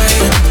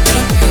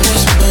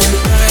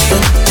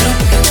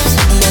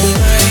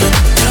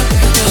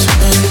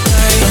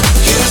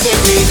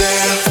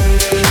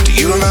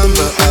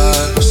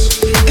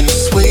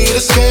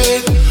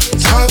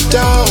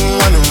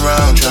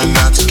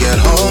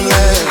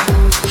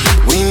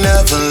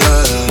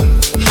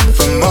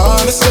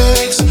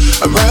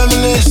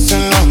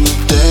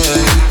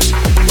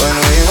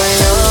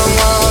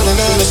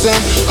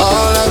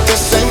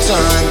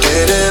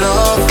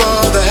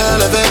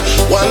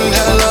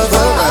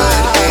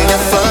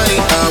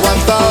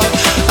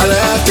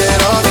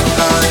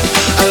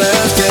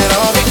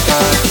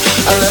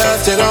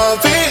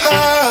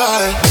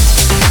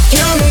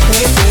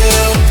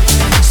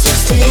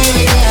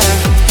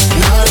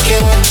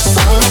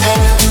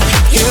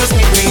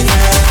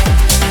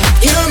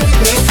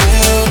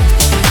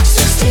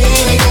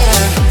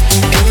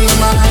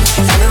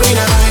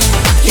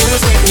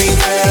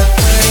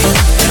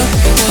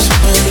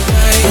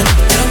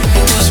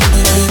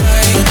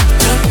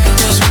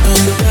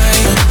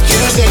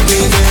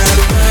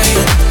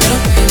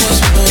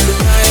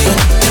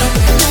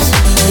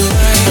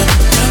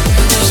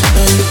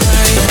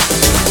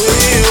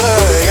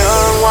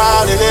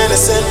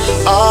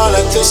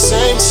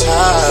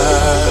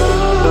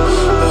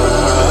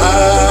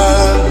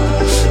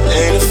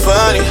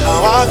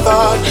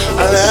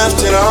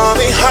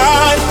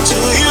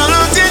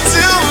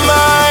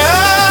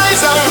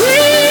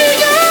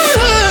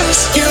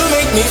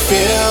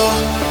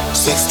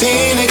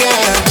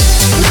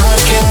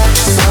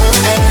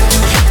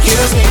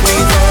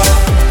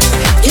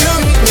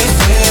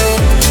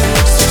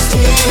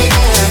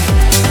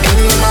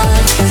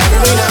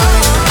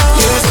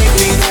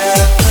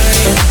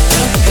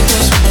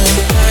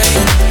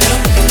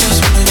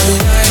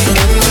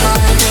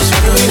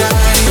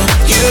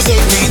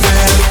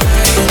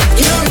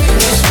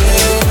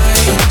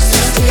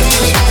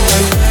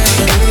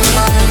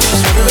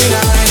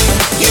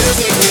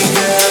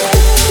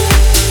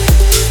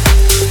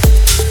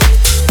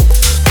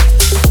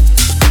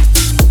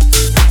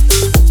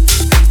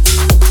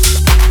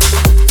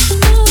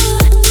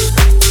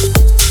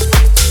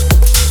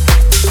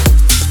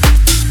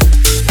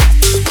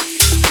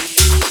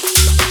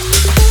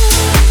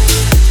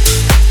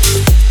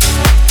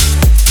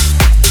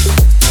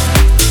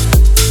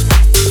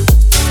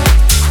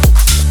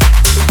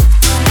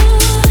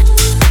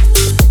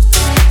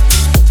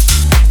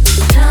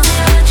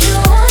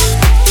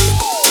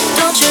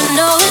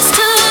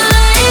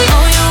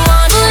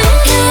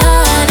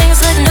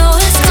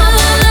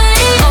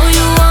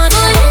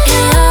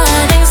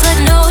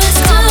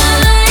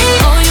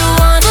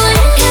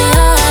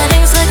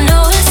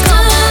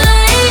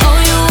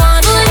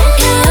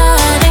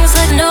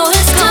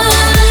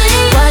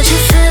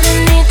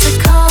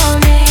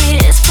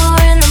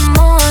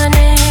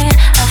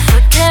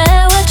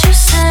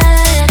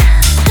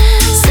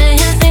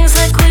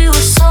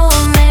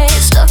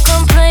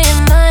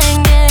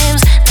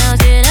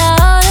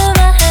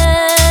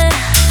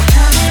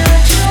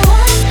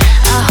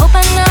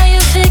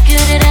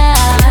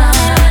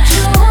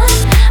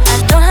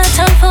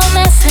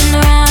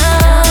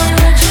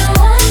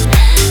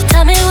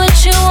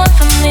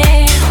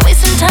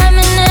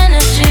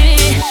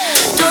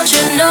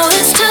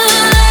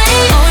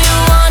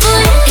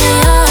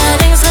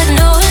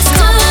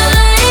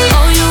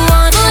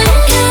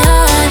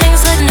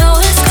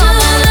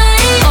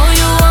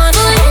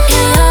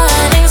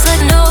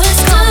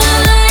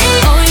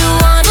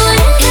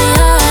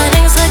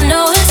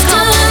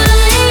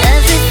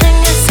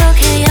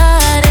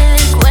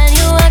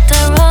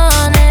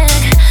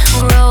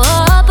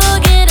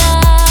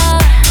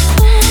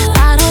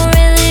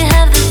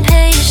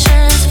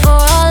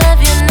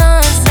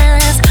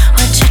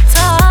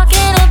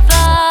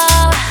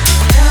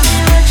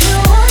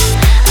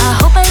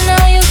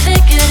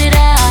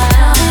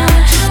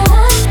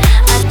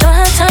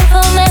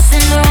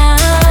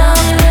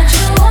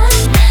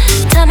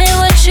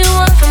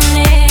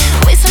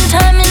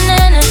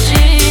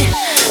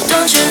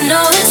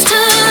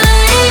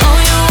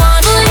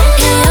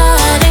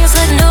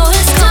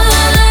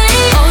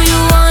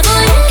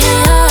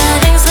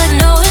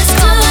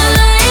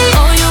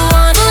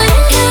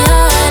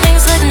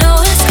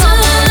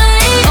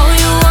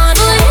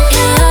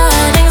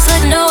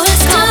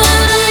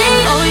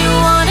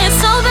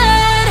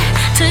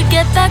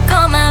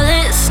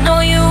 list. Know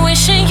you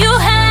wishing you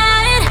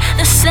had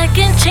the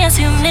second chance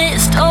you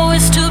missed. Oh,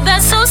 it's too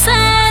bad, so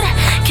sad.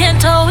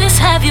 Can't always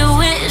have your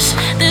wish.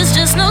 There's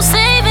just no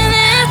saving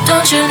it.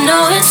 Don't you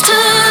know it's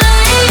too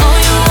late? Oh,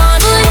 you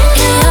want it?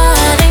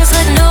 Yeah. Things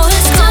like no,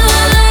 it's too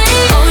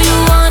late. Oh, you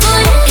want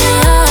it?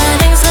 Yeah.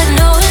 Things like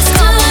no, it's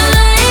too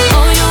late.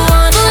 Oh, you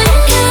want it?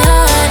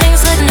 Yeah.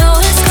 Things like no,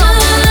 it's too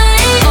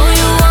late. Oh,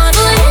 you want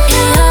it?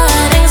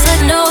 Yeah. Things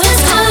like no,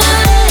 it's too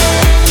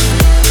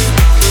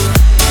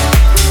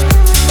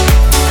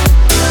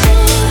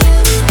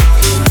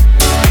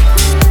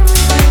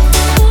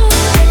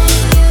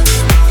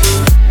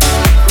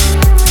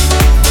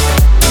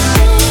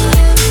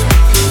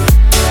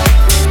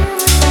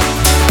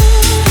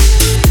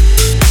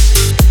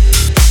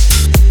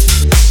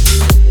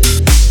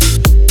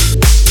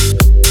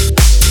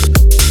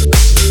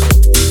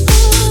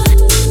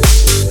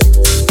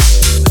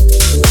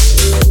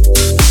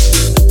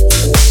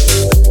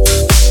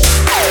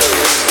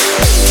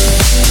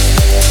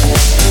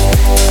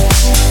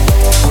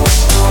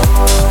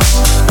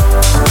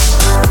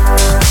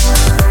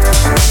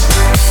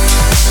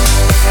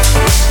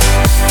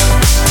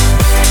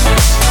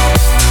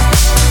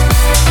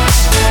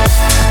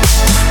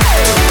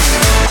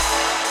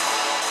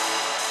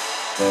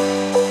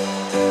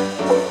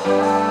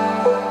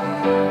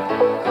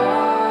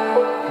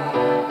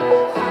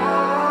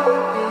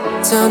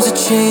Times are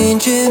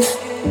changing.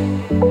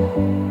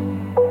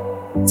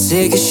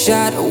 Take a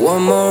shot,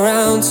 one more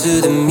round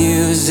to the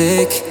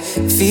music.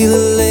 Feel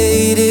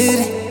elated.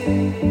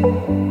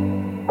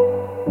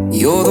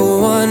 You're the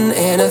one,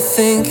 and I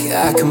think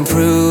I can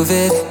prove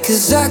it.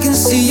 'Cause I can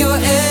see your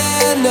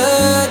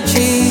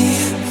energy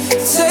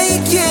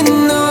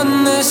taking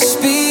on the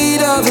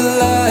speed of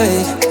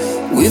light.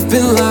 We've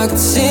been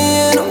locked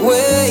in,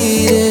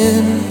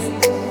 waiting.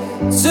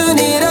 Turn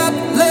it up,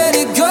 let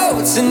it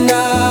go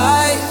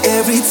tonight.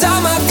 Every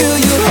time I feel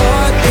your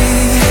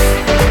heartbeat,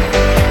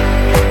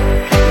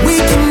 we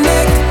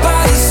connect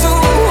body,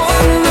 soul,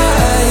 and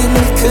mind.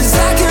 'Cause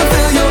I can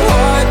feel your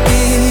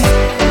heartbeat.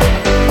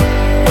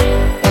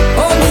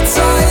 Hold me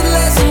tight,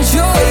 let's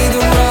enjoy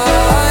the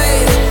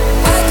ride.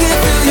 I can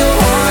feel your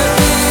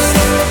heartbeat.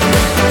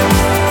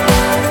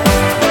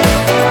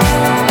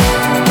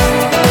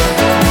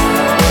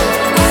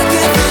 I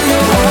can feel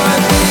your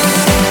heartbeat.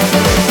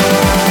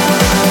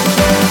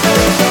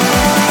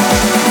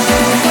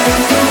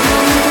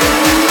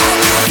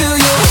 Feel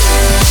your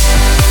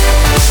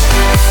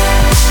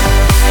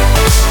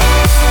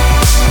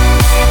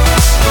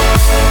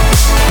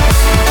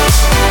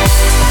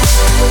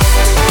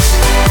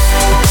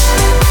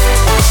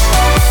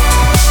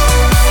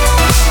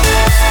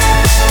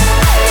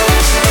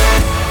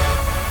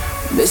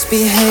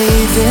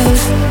misbehaving.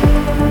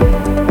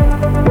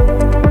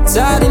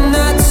 Tidy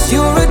knots,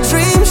 you're a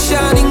dream,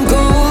 shining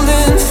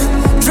golden.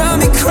 Drive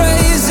me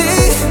crazy.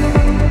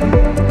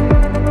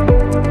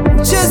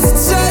 Just a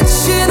touch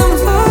and I'm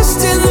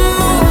lost in the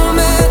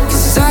moment.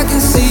 'Cause I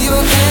can see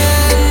your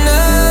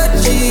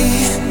energy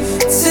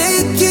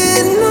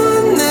taking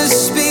on the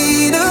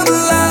speed of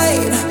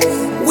light.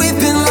 We've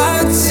been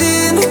locked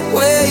in,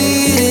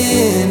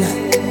 waiting.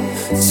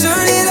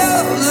 Turn it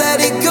up, let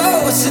it go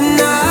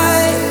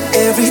tonight.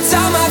 Every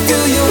time I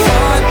feel your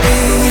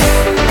heartbeat,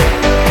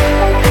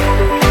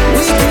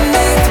 we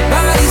connect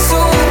body,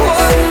 soul,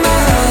 and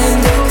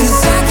mind. 'Cause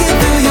I can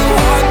feel your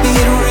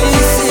heartbeat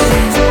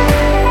racing.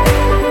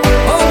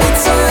 Hold me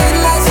tight,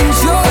 let's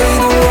enjoy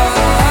the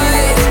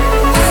ride.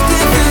 I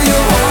can feel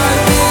your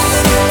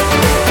heartbeat.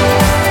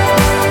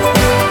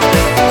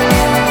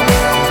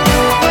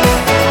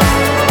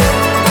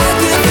 I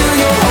can feel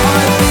your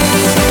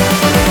heartbeat.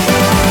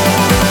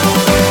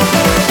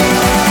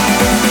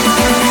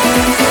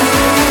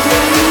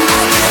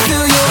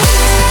 Feel your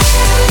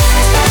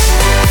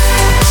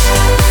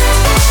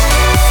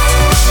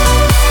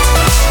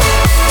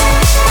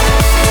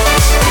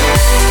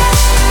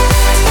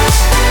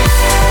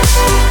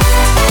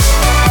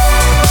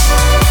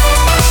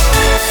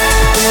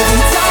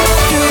every time I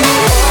feel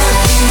your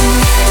heartbeat,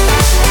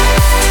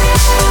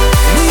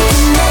 we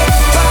connect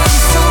body,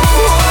 soul,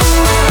 and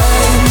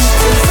mind.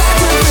 'Cause I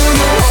can feel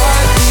your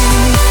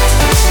heartbeat.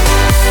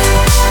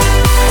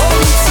 Hold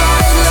me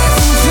tight, let's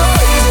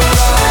enjoy the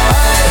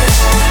ride.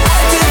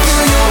 I can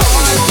feel your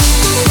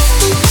heartbeat.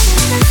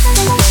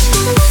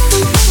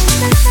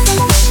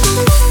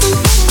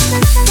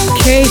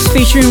 Case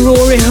featuring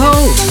Rory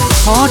Hope,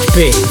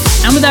 Heartbeat.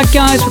 And with that,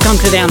 guys, we come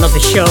to the end of the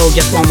show.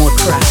 Just one more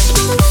track.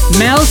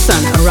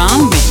 Melson,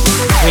 Around Me.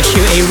 Wish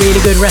you a really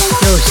good rest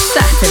of your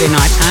Saturday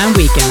night and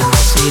weekend. And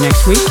I'll see you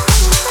next week.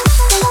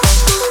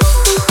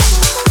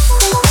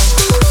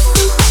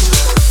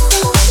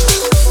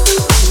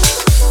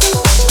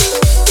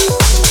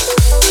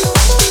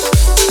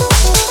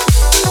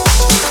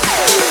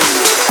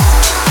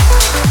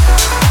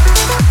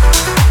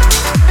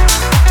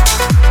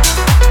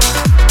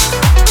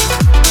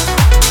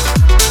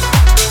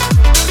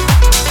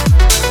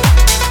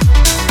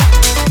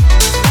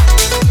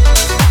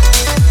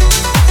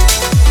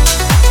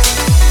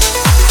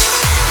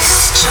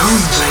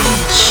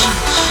 StoneBridge.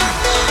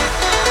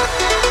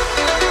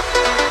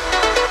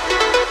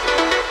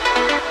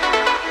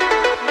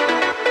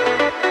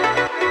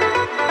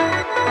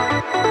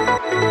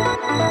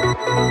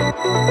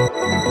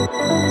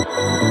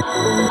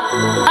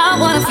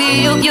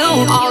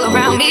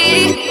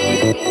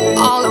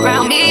 all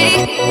around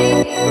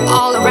me,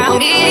 all around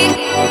me.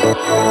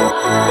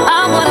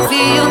 I wanna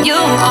feel you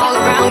all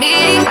around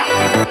me,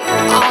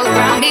 all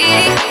around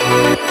me,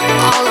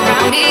 all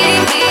around me.